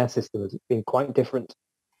their system, as it's been quite different.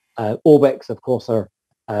 Orbex, of course, are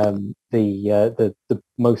the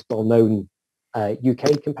most well-known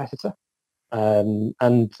UK competitor, and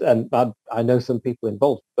I know some people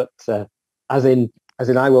involved, but as in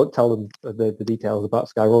I won't tell them the details about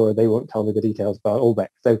Skyrora, they won't tell me the details about Orbex.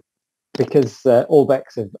 So because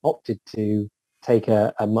Orbex have opted to take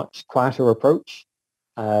a much quieter approach,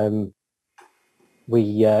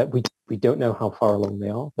 we don't know how far along they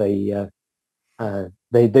are.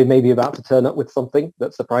 They may be about to turn up with something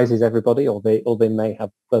that surprises everybody, or they may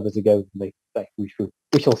have further to go than we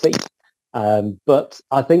shall see. But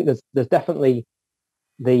I think there's definitely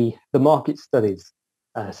the market studies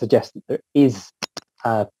suggest that there is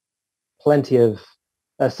plenty of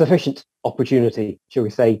sufficient opportunity, shall we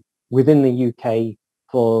say, within the UK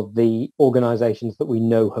for the organisations that we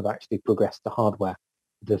know have actually progressed to hardware,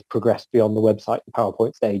 that have progressed beyond the website and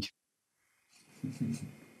PowerPoint stage.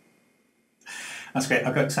 That's great.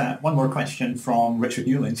 I've got one more question from Richard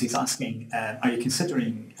Newlands. He's asking, are you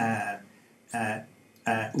considering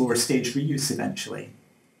lower stage reuse eventually?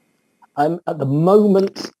 At the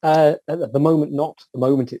moment, not. At the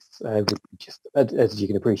moment, it's just, as you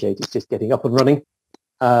can appreciate, it's just getting up and running,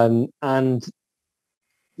 and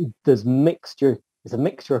there's a mixture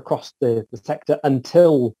across the sector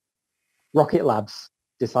until Rocket Labs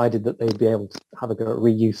decided that they'd be able to have a go at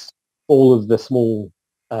reuse. All of the small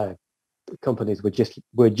companies were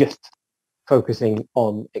just focusing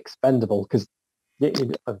on expendable because,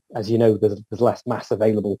 as you know, there's less mass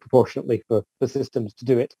available proportionately for systems to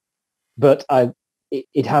do it. But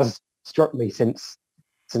it has struck me since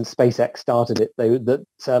SpaceX started it that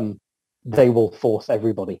they will force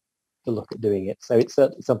everybody to look at doing it. So it's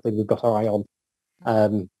certainly something we've got our eye on,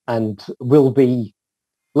 and we'll be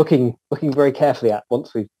looking very carefully at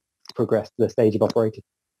once we've progressed to the stage of operating.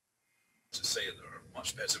 To say there are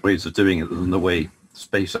much better ways of doing it than the way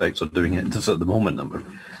SpaceX are doing it just at the moment.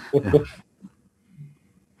 Yeah.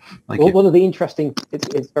 One of the interesting,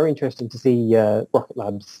 it's very interesting to see Rocket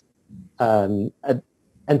Labs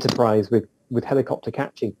enterprise with helicopter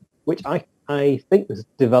catching, which I think was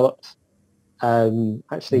developed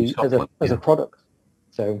actually as a product.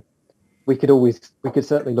 So we could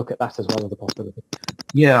certainly look at that as well as a possibility.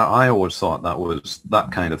 Yeah, I always thought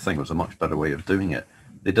that kind of thing was a much better way of doing it.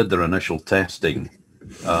 They did their initial testing,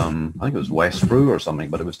 I think it was West Frew or something,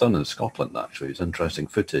 but it was done in Scotland actually. It's interesting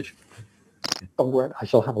footage. I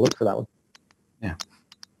shall have a look for that one. Yeah.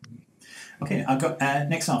 Okay, I've got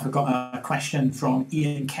next up. I've got a question from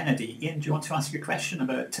Ian Kennedy. Ian, do you want to ask your question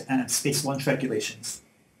about space launch regulations?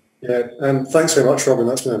 Yeah, thanks very much, Robin.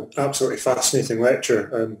 That's been an absolutely fascinating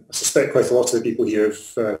lecture. I suspect quite a lot of the people here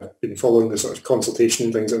have been following the sort of consultation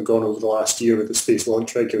and things that have gone over the last year with the space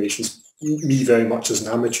launch regulations. Me very much as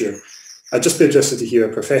an amateur. I'd just be interested to hear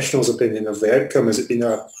a professional's opinion of the outcome. Has it been,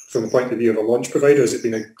 from the point of view of a launch provider, has it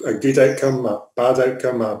been a good outcome, a bad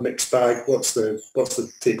outcome, a mixed bag? What's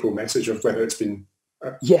the take-home message of whether it's been?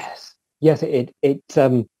 Yes, it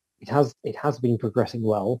has been progressing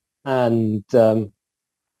well, and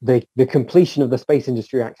the completion of the Space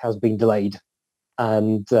Industry Act has been delayed,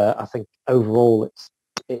 and I think overall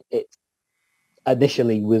it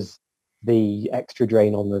initially was the extra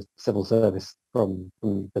drain on the civil service from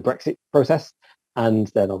the Brexit process, and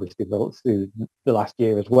then obviously through the last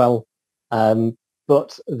year as well.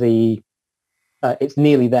 But it's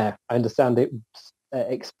nearly there. I understand it's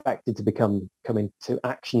expected to come into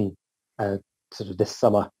action sort of this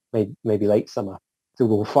summer, maybe late summer. So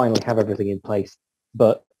we'll finally have everything in place.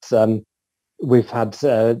 But we've had,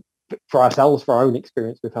 for ourselves, for our own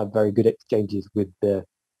experience, we've had very good exchanges with the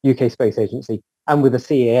UK Space Agency and with the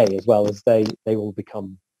CAA as well, as they will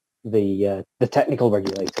become the technical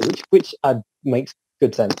regulator, which makes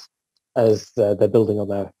good sense as they're building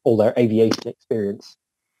on all their aviation experience.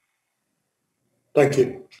 Thank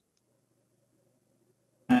you.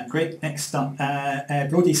 Great. Next up,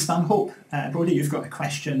 Brodie Stanhope. Brodie, you've got a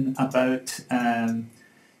question about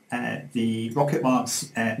the Rocket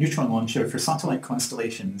Lab's neutron launcher for satellite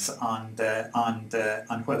constellations and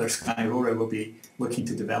whether Skyrora will be looking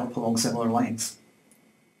to develop along similar lines.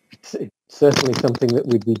 It's certainly something that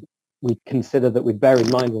we'd consider, that we'd bear in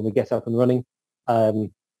mind when we get up and running.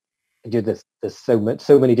 There's so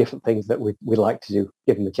many different things that we'd like to do,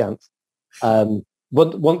 given the chance.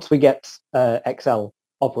 Once we get XL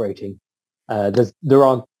operating, there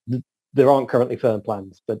aren't currently firm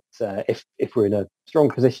plans, but if we're in a strong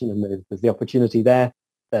position and there's the opportunity there,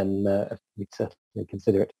 then we'd certainly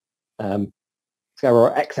consider it.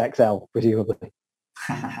 Skyrora XXL, presumably.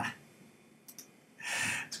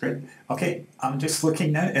 That's great. Okay, I'm just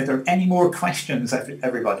looking now. Are there any more questions,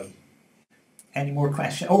 everybody? Any more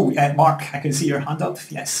questions? Oh, Mark, I can see your hand up.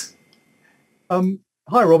 Yes.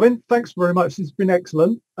 Hi, Robin. Thanks very much. It's been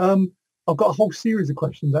excellent. I've got a whole series of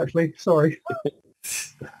questions, actually. Sorry.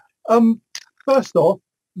 First off,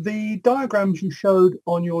 the diagrams you showed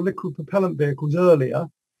on your liquid propellant vehicles earlier,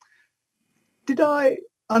 did I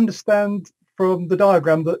understand from the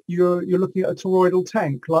diagram that you're looking at a toroidal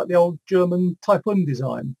tank, like the old German Type 1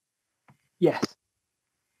 design? Yes.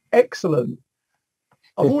 Excellent.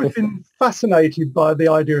 I've always been fascinated by the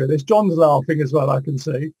idea of this. John's laughing as well, I can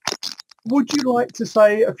see. Would you like to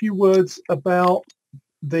say a few words about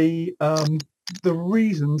the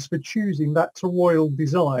reasons for choosing that toroidal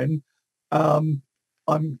design? I'm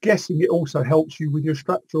guessing it also helps you with your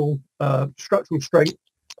structural strength,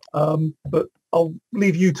 but I'll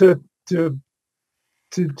leave you to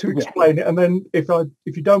explain it. And then if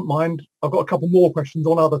you don't mind, I've got a couple more questions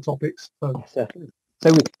on other topics. So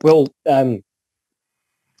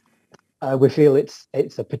we feel it's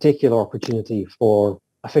a particular opportunity for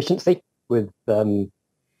efficiency with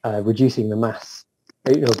reducing the mass.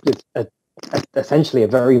 Essentially a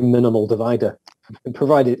very minimal divider,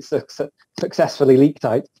 provided it's successfully leak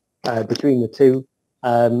tight between the two.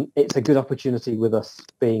 It's a good opportunity with us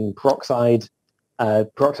being peroxide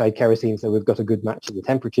kerosene, so we've got a good match of the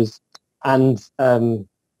temperatures, and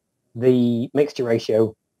the mixture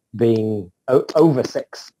ratio being over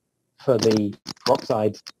 6 for the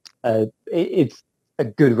peroxide. It's a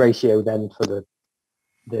good ratio then for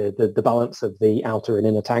the balance of the outer and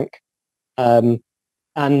inner tank.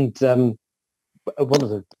 And one of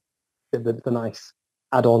the nice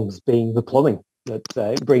add-ons being the plumbing, that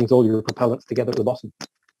it brings all your propellants together at the bottom.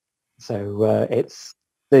 So it's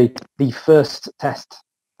the first test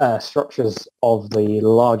structures of the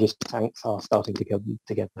largest tanks are starting to come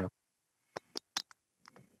together now.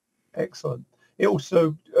 Excellent. It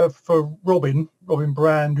also, for Robin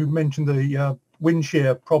Brand, who mentioned the wind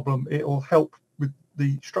shear problem, it will help with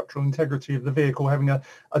the structural integrity of the vehicle, having a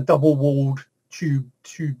double-walled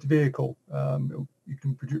tubed vehicle. You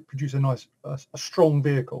can produce a nice, a strong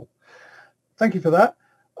vehicle. Thank you for that.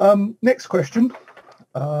 Next question.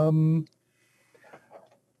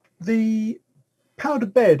 The powder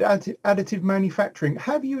bed additive manufacturing,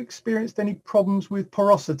 have you experienced any problems with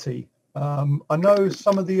porosity? I know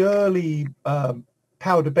some of the early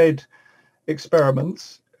powder bed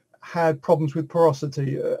experiments had problems with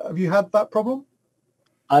porosity. Have you had that problem?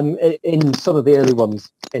 In some of the early ones,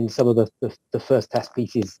 in some of the first test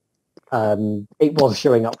pieces, it was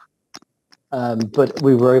showing up, but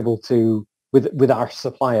we were able to, with our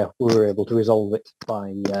supplier, we were able to resolve it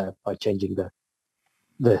by changing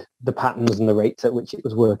the patterns and the rates at which it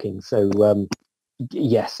was working. So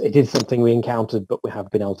yes, it is something we encountered, but we have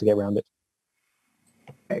been able to get around it.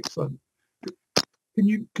 Excellent.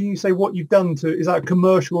 Can you say what you've done to? Is that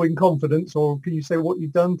commercial in confidence, or can you say what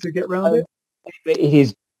you've done to get around it? It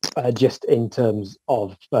is just in terms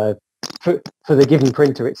of for the given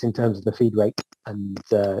printer, it's in terms of the feed rate, and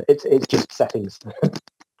it's just settings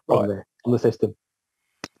on the system.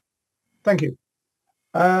 Thank you.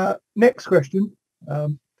 Next question.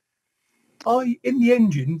 Are you, in the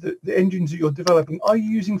engine, the engines that you're developing, are you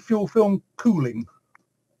using fuel film cooling?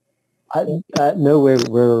 No,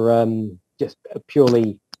 we're just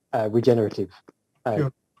purely regenerative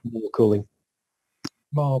cooling.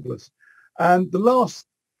 Marvelous. And the last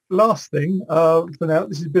thing for now,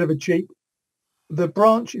 this is a bit of a cheat. The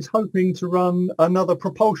branch is hoping to run another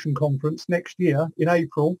propulsion conference next year in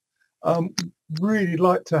April. Really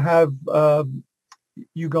like to have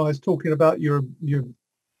you guys talking about the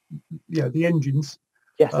engines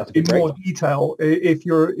in more detail. If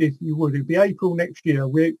you would, it'd be April next year.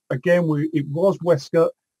 It was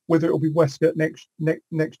Westcott. Whether it will be Westcott next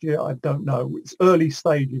year, I don't know. It's early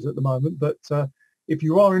stages at the moment, but if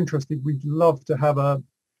you are interested, we'd love to have a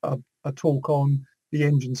talk on the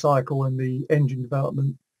engine cycle and the engine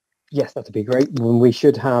development. Yes, that'd be great. We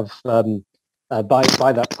should have by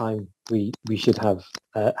that time we should have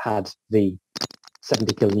had the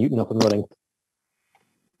 70 kilonewton up and running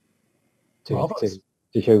to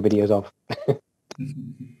show videos of.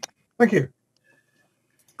 Thank you.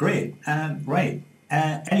 Great. Right.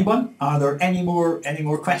 Anyone? Are there any more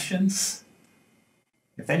questions?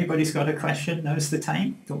 If anybody's got a question, now's the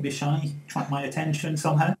time. Don't be shy. Attract my attention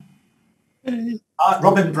somehow.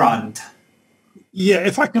 Robin Brand. Yeah,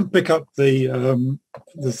 if I can pick up the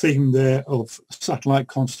theme there of satellite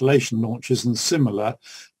constellation launches and similar,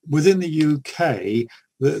 within the UK,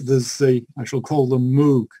 there's the, I shall call them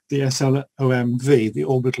MOOG, the SLOMV, the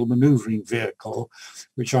Orbital Manoeuvring Vehicle,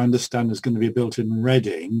 which I understand is going to be built in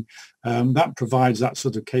Reading. That provides that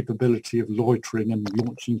sort of capability of loitering and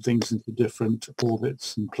launching things into different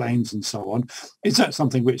orbits and planes and so on. Is that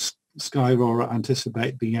something which Skyrora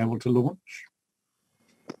anticipate being able to launch?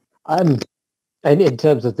 And in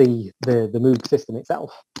terms of the MOOG system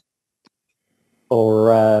itself,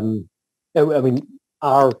 or I mean,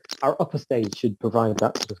 our upper stage should provide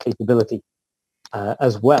that sort of capability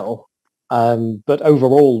as well. But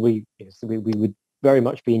overall, we would very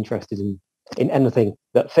much be interested in anything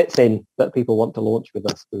that fits in that people want to launch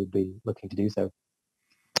with us. We would be looking to do so.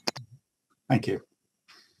 Thank you.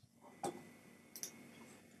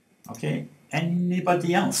 Okay.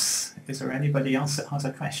 Anybody else? Is there anybody else that has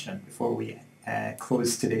a question before we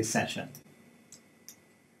close today's session?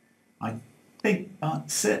 I think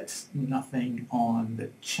that's it. Nothing on the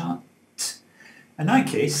chat. In that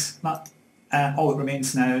case, all that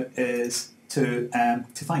remains now is to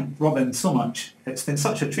thank Robin so much. It's been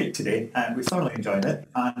such a treat today. We've thoroughly enjoyed it,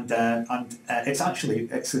 and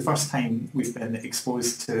it's the first time we've been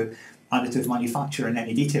exposed to additive manufacture in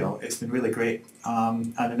any detail. It's been really great,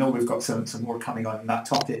 and I know we've got some more coming on that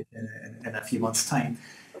topic in a few months' time.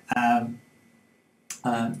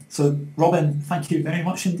 So, Robin, thank you very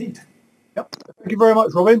much indeed. Yep. Thank you very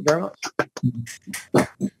much, Robin. Very much.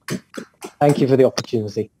 Thank you for the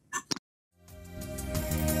opportunity.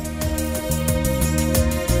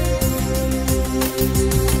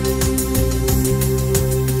 Thank you.